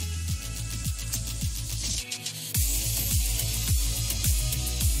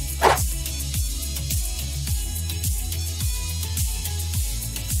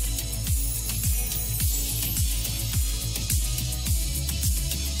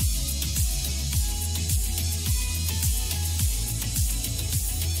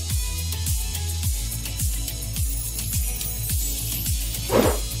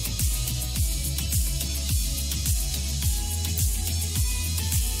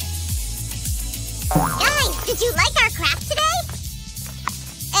 Guys, did you like our craft today?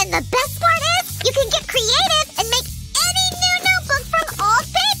 And the best part is, you can get creative and make any new notebook from old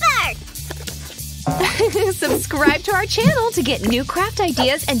paper! Subscribe to our channel to get new craft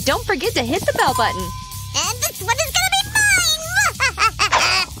ideas, and don't forget to hit the bell button. And this one is gonna be mine!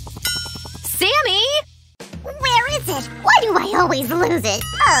 Sammy! Where is it? Why do I always lose it?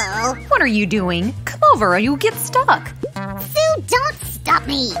 Oh. What are you doing? Come over or you'll get stuck. Sue, don't stop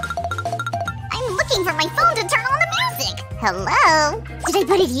me! I'm looking for my phone to turn on the music! Hello? Did I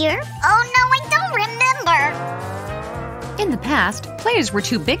put it here? Oh no, I don't remember! In the past, players were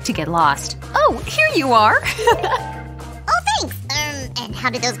too big to get lost. Oh, here you are! Oh, thanks! And how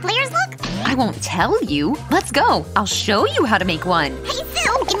did those players look? I won't tell you. Let's go. I'll show you how to make one. Hey,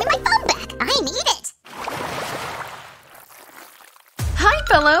 Sue, give me my phone back! I need it! Hi,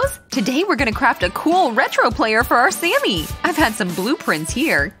 fellows! Today we're gonna craft a cool retro player for our Sammy. I've had some blueprints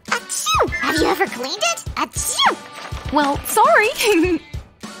here. Achoo! Have you ever cleaned it? Achoo! Well, sorry.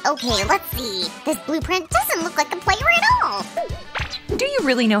 Okay, let's see. This blueprint doesn't look like a player at all. Do you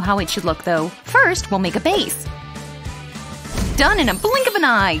really know how it should look, though? First, we'll make a base. Done in a blink of an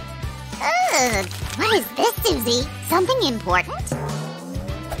eye. Ugh, what is this, Susie? Something important?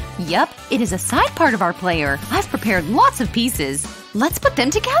 Yep, it is a side part of our player. I've prepared lots of pieces. Let's put them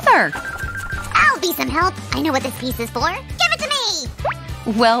together. I'll be some help. I know what this piece is for. Give it to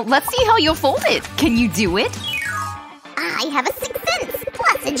me! Well, let's see how you'll fold it. Can you do it? I have a 6th sense,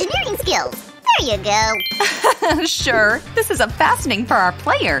 plus engineering skills. There you go. Sure. This is a fastening for our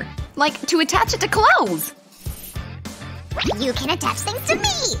player. Like to attach it to clothes. You can attach things to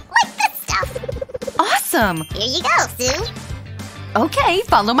me, like this stuff. Awesome! Here you go, Sue. Okay,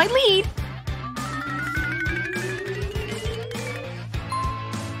 follow my lead.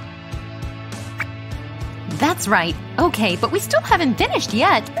 That's right. Okay, but we still haven't finished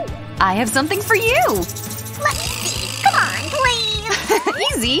yet. I have something for you. Let's see. Come on,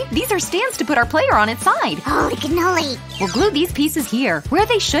 please. Easy. These are stands to put our player on its side. Holy cannoli. We'll glue these pieces here, where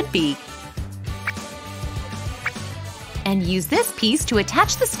they should be. And use this piece to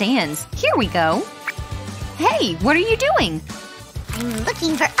attach the stands. Here we go. Hey, what are you doing? I'm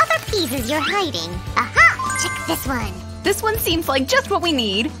looking for other pieces you're hiding. Aha! Check this one. This one seems like just what we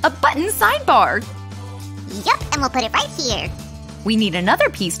need. A button sidebar. Yup, and we'll put it right here. We need another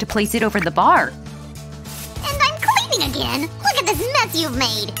piece to place it over the bar. And I'm cleaning again! Look at this mess you've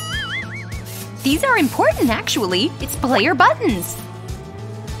made! These are important, actually. It's player buttons.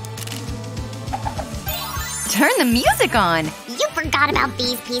 Turn the music on. You forgot about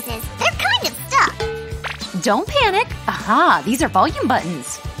these pieces. They're kind of stuck. Don't panic. Aha, these are volume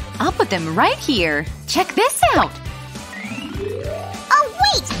buttons. I'll put them right here. Check this out. Oh,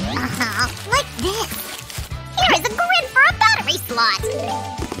 wait! Like this. Here is a grid for a battery slot.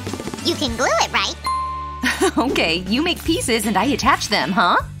 You can glue it, right? Okay, you make pieces and I attach them,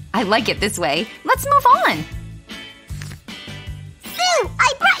 huh? I like it this way. Let's move on. Sue,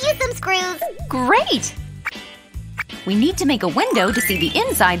 I brought you some screws. Great! We need to make a window to see the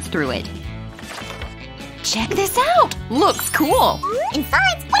insides through it. Check this out! Looks cool!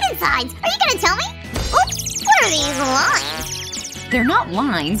 Insides? What insides? Are you gonna tell me? Oops! What are these lines? They're not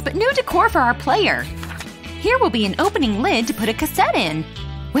lines, but new decor for our player. Here will be an opening lid to put a cassette in.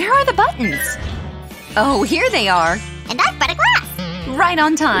 Where are the buttons? Oh, here they are! And I've brought a glass. Right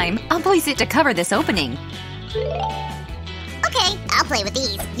on time. I'll place it to cover this opening. Okay, I'll play with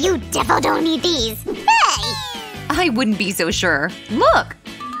these. You defo don't need these. Hey! I wouldn't be so sure. Look!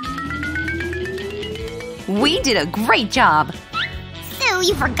 We did a great job! Sue,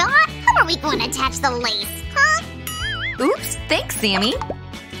 you forgot? How are we going to attach the lace, huh? Oops, thanks, Sammy.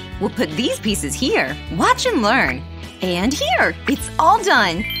 We'll put these pieces here. Watch and learn. And here! It's all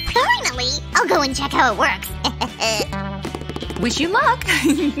done! Finally! I'll go and check how it works. Wish you luck!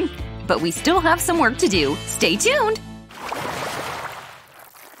 But we still have some work to do. Stay tuned!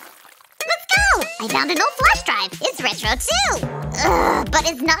 Let's go! I found an old flash drive. It's retro too. But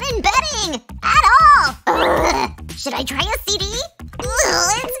it's not embedding at all. Should I try a CD?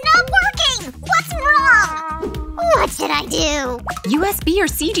 It's not working. What's wrong? What should I do? USB or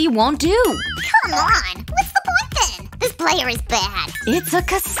CD won't do. Come on. What's the point then? This player is bad. It's a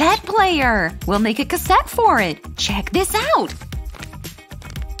cassette player. We'll make a cassette for it. Check this out.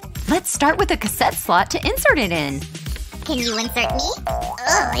 Let's start with a cassette slot to insert it in. Can you insert me?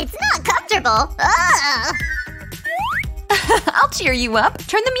 It's not comfortable. I'll cheer you up.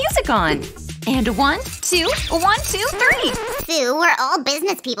 Turn the music on. And 1, 2, 1, 2, 3. Sue, we're all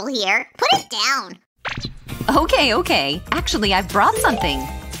business people here. Put it down. Okay. Actually, I've brought something.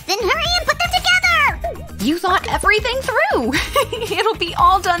 Then hurry and put them together! You thought everything through. It'll be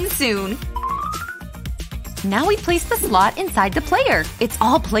all done soon. Now we place the slot inside the player. It's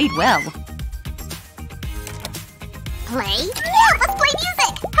all played well. Play? Yeah, let's play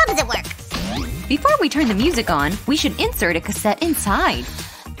music! How does it work? Before we turn the music on, we should insert a cassette inside.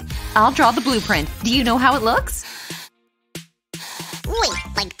 I'll draw the blueprint. Do you know how it looks?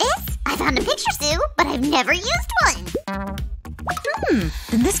 Wait, like this? I found a picture, Sue, but I've never used one.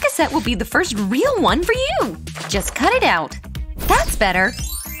 Then this cassette will be the first real one for you. Just cut it out. That's better.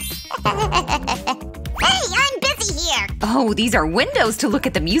 Hey, I'm busy here! Oh, these are windows to look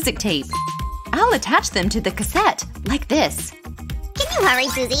at the music tape. I'll attach them to the cassette, like this. Can you hurry,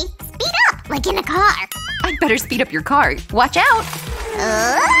 Susie? Speed up, like in a car. I'd better speed up your car. Watch out!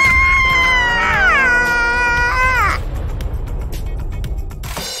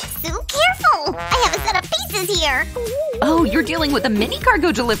 Sue, careful! I have a set of pieces here. Oh, you're dealing with a mini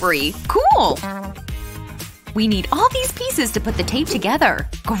cargo delivery. Cool! We need all these pieces to put the tape together.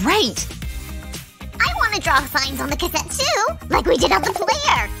 Great! I want to draw signs on the cassette too, like we did on the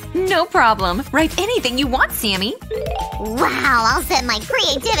player. No problem. Write anything you want, Sammy. Wow, I'll set my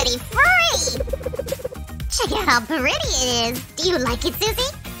creativity free! Check out how pretty it is. Do you like it,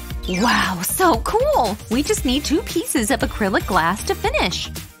 Susie? Wow, so cool! We just need 2 pieces of acrylic glass to finish.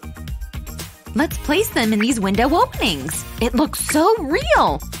 Let's place them in these window openings. It looks so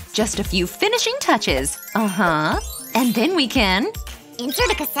real! Just a few finishing touches. And then we can…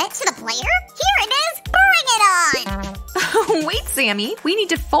 Insert a cassette to the player? Here it is! Bring it on! Wait, Sammy. We need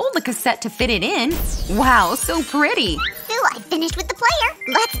to fold the cassette to fit it in. Wow, so pretty. Sue, I finished with the player.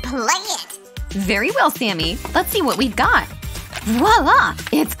 Let's play it. Very well, Sammy. Let's see what we've got. Voila!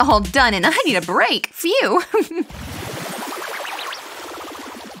 It's all done and I need a break. Phew!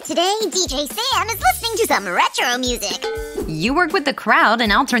 Today, DJ Sam is listening to some retro music. You work with the crowd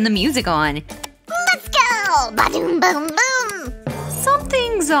and I'll turn the music on. Let's go! Ba-doom, boom, boom!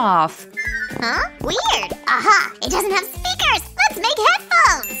 Something's off. Huh? Weird. Aha! It doesn't have speakers! Let's make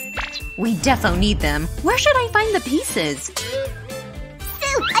headphones! We defo need them. Where should I find the pieces?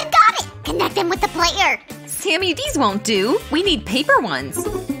 Sue, I've got it! Connect them with the player. Sammy, these won't do. We need paper ones.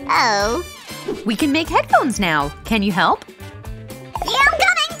 Oh. We can make headphones now. Can you help? Yeah, I'm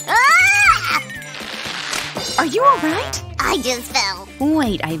coming! Ah! Are you alright? I just fell.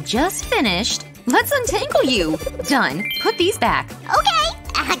 Wait, I've just finished. Let's untangle you. Done. Put these back. Okay.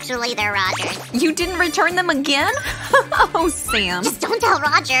 Actually, they're Roger's. You didn't return them again? Oh, Sam. Just don't tell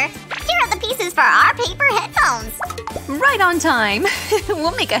Roger. Here are the pieces for our paper headphones. Right on time.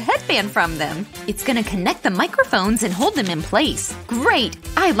 We'll make a headband from them. It's gonna connect the microphones and hold them in place. Great.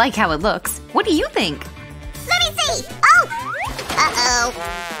 I like how it looks. What do you think? Let me see. Oh! Uh-oh.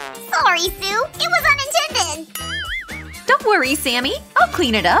 Sorry, Sue. It was unintended. Don't worry, Sammy. I'll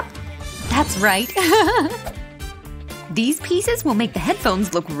clean it up. That's right. These pieces will make the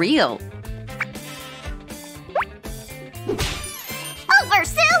headphones look real. Over,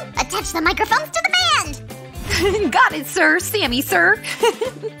 Sue! Attach the microphones to the band! Got it, sir. Sammy, sir.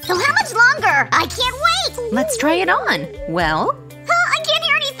 So how much longer? I can't wait! Let's try it on. Well? I can't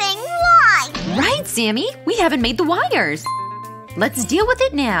hear anything. Why? Right, Sammy. We haven't made the wires. Let's deal with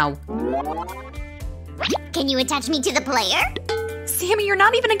it now. Can you attach me to the player? Sammy, you're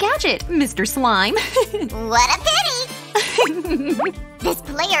not even a gadget, Mr. Slime. What a pity! This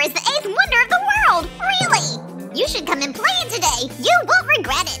player is the 8th wonder of the world! Really! You should come and play it today! You won't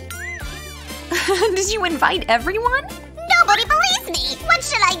regret it! Did you invite everyone? Nobody believes me! What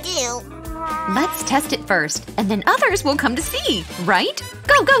should I do? Let's test it first, and then others will come to see, right?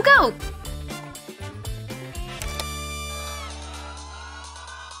 Go, go, go!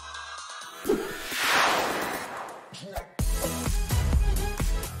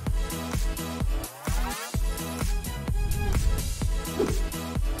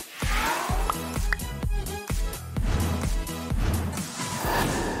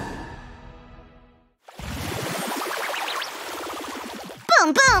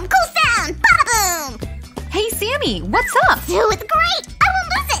 Boom, boom! Cool sound! Bada boom! Hey, Sammy, what's up? Sue, it's great! I won't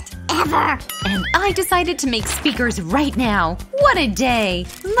lose it! Ever! And I decided to make speakers right now. What a day!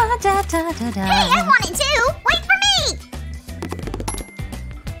 La da da da da. Hey, I want it too! Wait for me!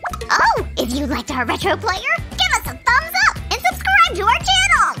 Oh, if you liked our retro player, give us a thumbs up and subscribe to our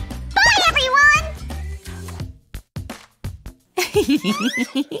channel! Bye, everyone!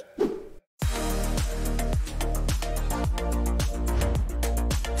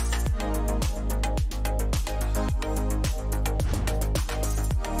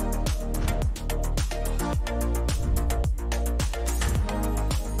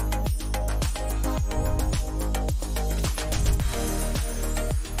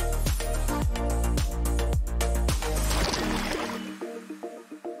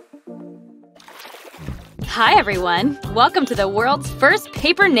 Hi everyone! Welcome to the world's first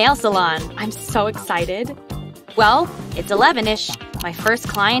paper nail salon. I'm so excited. Well, it's 11-ish. My first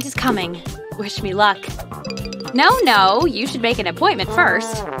client is coming. Wish me luck. No, you should make an appointment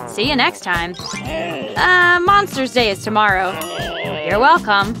first. See you next time. Monsters Day is tomorrow. You're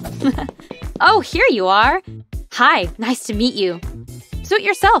welcome. Oh, here you are. Hi, nice to meet you. Suit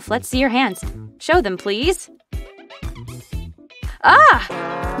yourself. Let's see your hands. Show them, please.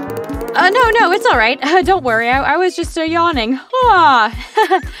 No, it's all right. Don't worry, I was just yawning.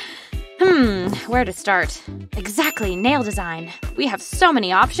 Where to start? Exactly, nail design. We have so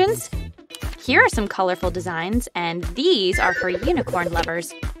many options. Here are some colorful designs, and these are for unicorn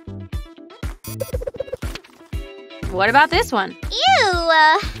lovers. What about this one? Ew!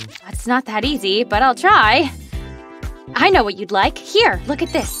 It's not that easy, but I'll try. I know what you'd like. Here, look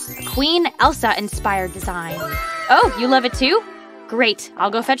at this. Queen Elsa-inspired design. Oh, you love it too? Great,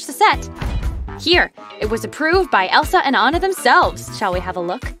 I'll go fetch the set. Here, it was approved by Elsa and Anna themselves. Shall we have a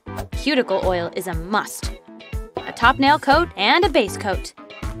look? Cuticle oil is a must. A top nail coat and a base coat.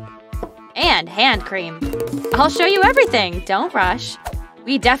 And hand cream. I'll show you everything, don't rush.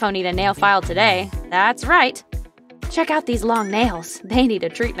 We defo need a nail file today. That's right. Check out these long nails. They need a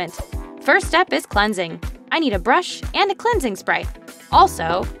treatment. First step is cleansing. I need a brush and a cleansing spray.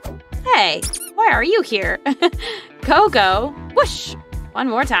 Also, hey, why are you here? Go. Whoosh! One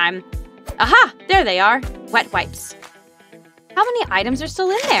more time. Aha! There they are. Wet wipes. How many items are still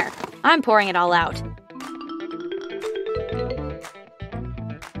in there? I'm pouring it all out.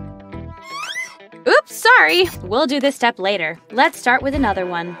 Oops, sorry. We'll do this step later. Let's start with another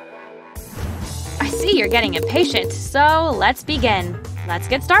one. I see you're getting impatient, so let's begin. Let's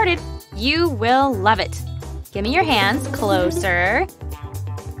get started. You will love it. Give me your hands closer.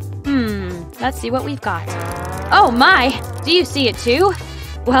 Let's see what we've got. Oh my! Do you see it too?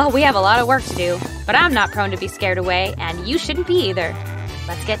 Well, we have a lot of work to do, but I'm not prone to be scared away, and you shouldn't be either.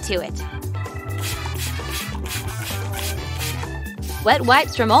 Let's get to it. Wet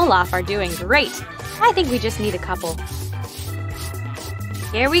wipes from Olaf are doing great. I think we just need a couple.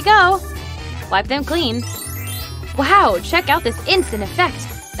 Here we go. Wipe them clean. Wow, check out this instant effect.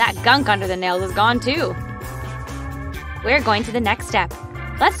 That gunk under the nails is gone too. We're going to the next step.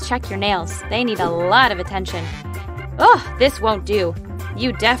 Let's check your nails. They need a lot of attention. Oh, this won't do.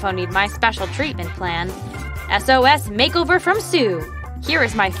 You defo need my special treatment plan. SOS makeover from Sue. Here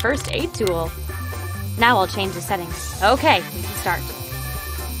is my first aid tool. Now I'll change the settings. Okay, we can start.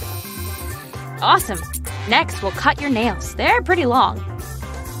 Awesome. Next, we'll cut your nails. They're pretty long.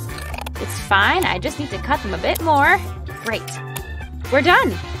 It's fine, I just need to cut them a bit more. Great. We're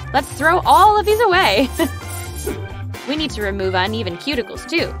done. Let's throw all of these away. We need to remove uneven cuticles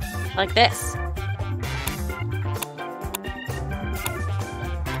too, like this.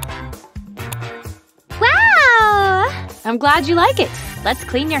 Wow! I'm glad you like it. Let's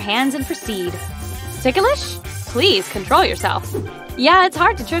clean your hands and proceed. Ticklish? Please control yourself. Yeah, it's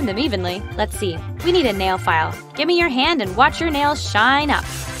hard to trim them evenly. Let's see. We need a nail file. Give me your hand and watch your nails shine up.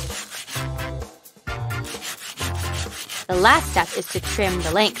 The last step is to trim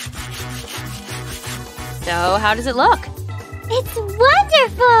the length. So, how does it look? It's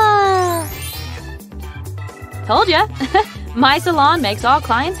wonderful! Told ya! My salon makes all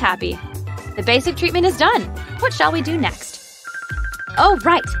clients happy. The basic treatment is done. What shall we do next? Oh,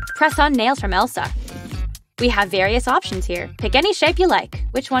 right! Press-on nails from Elsa. We have various options here. Pick any shape you like.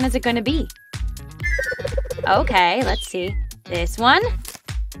 Which one is it going to be? Okay, let's see. This one?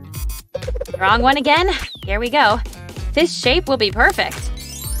 Wrong one again? Here we go. This shape will be perfect.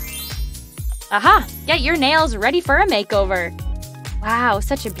 Aha! Get your nails ready for a makeover. Wow,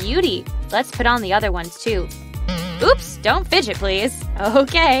 such a beauty. Let's put on the other ones too. Oops, don't fidget, please.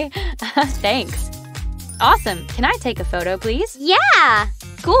 Okay, thanks. Awesome. Can I take a photo, please? Yeah!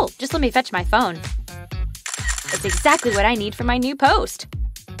 Cool, just let me fetch my phone. It's exactly what I need for my new post.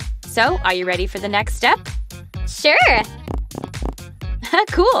 So, are you ready for the next step? Sure!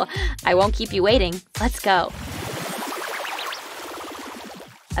 Cool. I won't keep you waiting. Let's go.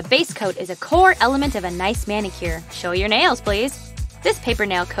 A base coat is a core element of a nice manicure. Show your nails, please. This paper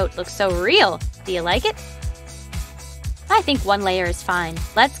nail coat looks so real. Do you like it? I think one layer is fine.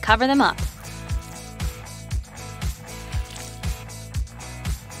 Let's cover them up.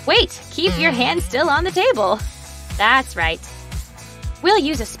 Wait, keep your hand still on the table. That's right. We'll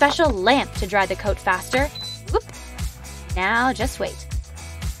use a special lamp to dry the coat faster. Whoop. Now just wait.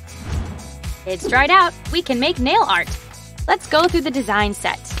 It's dried out. We can make nail art. Let's go through the design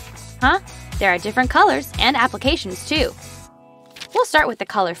set. Huh? There are different colors and applications too. We'll start with the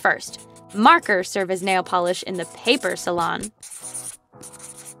color first. Markers serve as nail polish in the paper salon.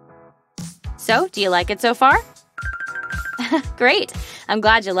 So, do you like it so far? Great! I'm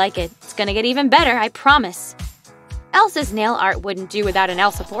glad you like it. It's gonna get even better, I promise. Elsa's nail art wouldn't do without an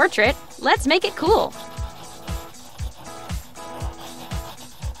Elsa portrait. Let's make it cool.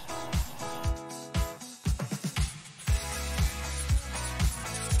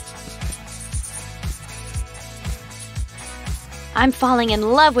 I'm falling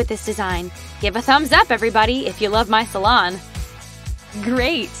in love with this design. Give a thumbs up, everybody, if you love my salon.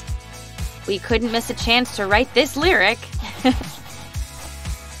 Great! We couldn't miss a chance to write this lyric.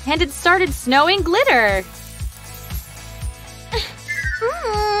 And it started snowing glitter!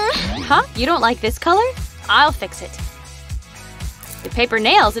 Huh? You don't like this color? I'll fix it. With paper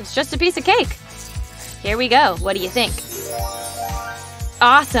nails, it's just a piece of cake. Here we go. What do you think?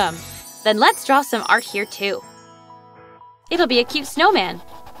 Awesome! Then let's draw some art here too. It'll be a cute snowman.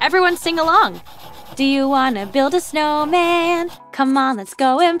 Everyone sing along. Do you want to build a snowman? Come on, let's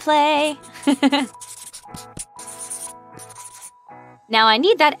go and play. Now I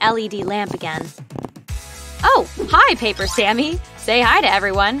need that LED lamp again. Oh, hi, Paper Sammy. Say hi to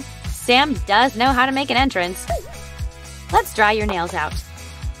everyone. Sam does know how to make an entrance. Let's dry your nails out.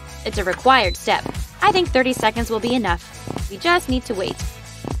 It's a required step. I think 30 seconds will be enough. We just need to wait.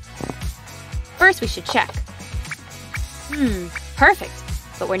 First, we should check. Perfect.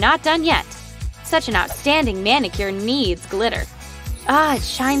 But we're not done yet. Such an outstanding manicure needs glitter. Ah, it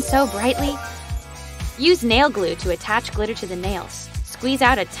shines so brightly. Use nail glue to attach glitter to the nails. Squeeze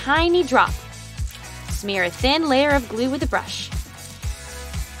out a tiny drop. Smear a thin layer of glue with a brush.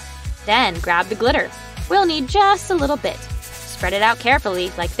 Then grab the glitter. We'll need just a little bit. Spread it out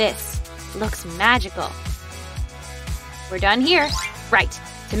carefully, like this. Looks magical. We're done here. Right.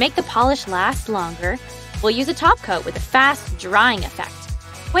 To make the polish last longer, we'll use a top coat with a fast drying effect.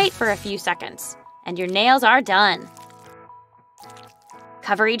 Wait for a few seconds, and your nails are done.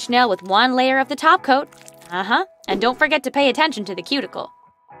 Cover each nail with one layer of the top coat. And don't forget to pay attention to the cuticle.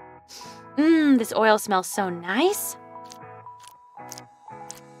 This oil smells so nice.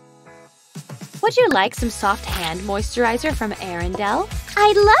 Would you like some soft hand moisturizer from Arendelle?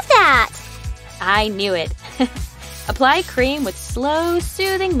 I'd love that! I knew it. Apply cream with slow,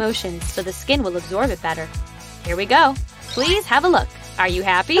 soothing motions so the skin will absorb it better. Here we go. Please have a look. Are you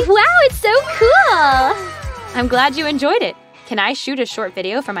happy? Wow, it's so cool! I'm glad you enjoyed it. Can I shoot a short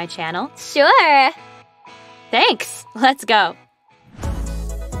video for my channel? Sure. Thanks. Let's go.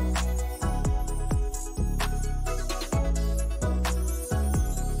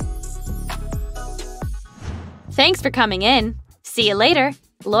 Thanks for coming in. See you later.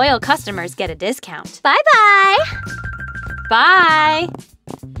 Loyal customers get a discount. Bye-bye! Bye!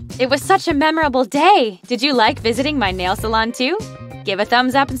 It was such a memorable day. Did you like visiting my nail salon too? Give a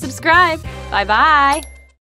thumbs up and subscribe. Bye-bye!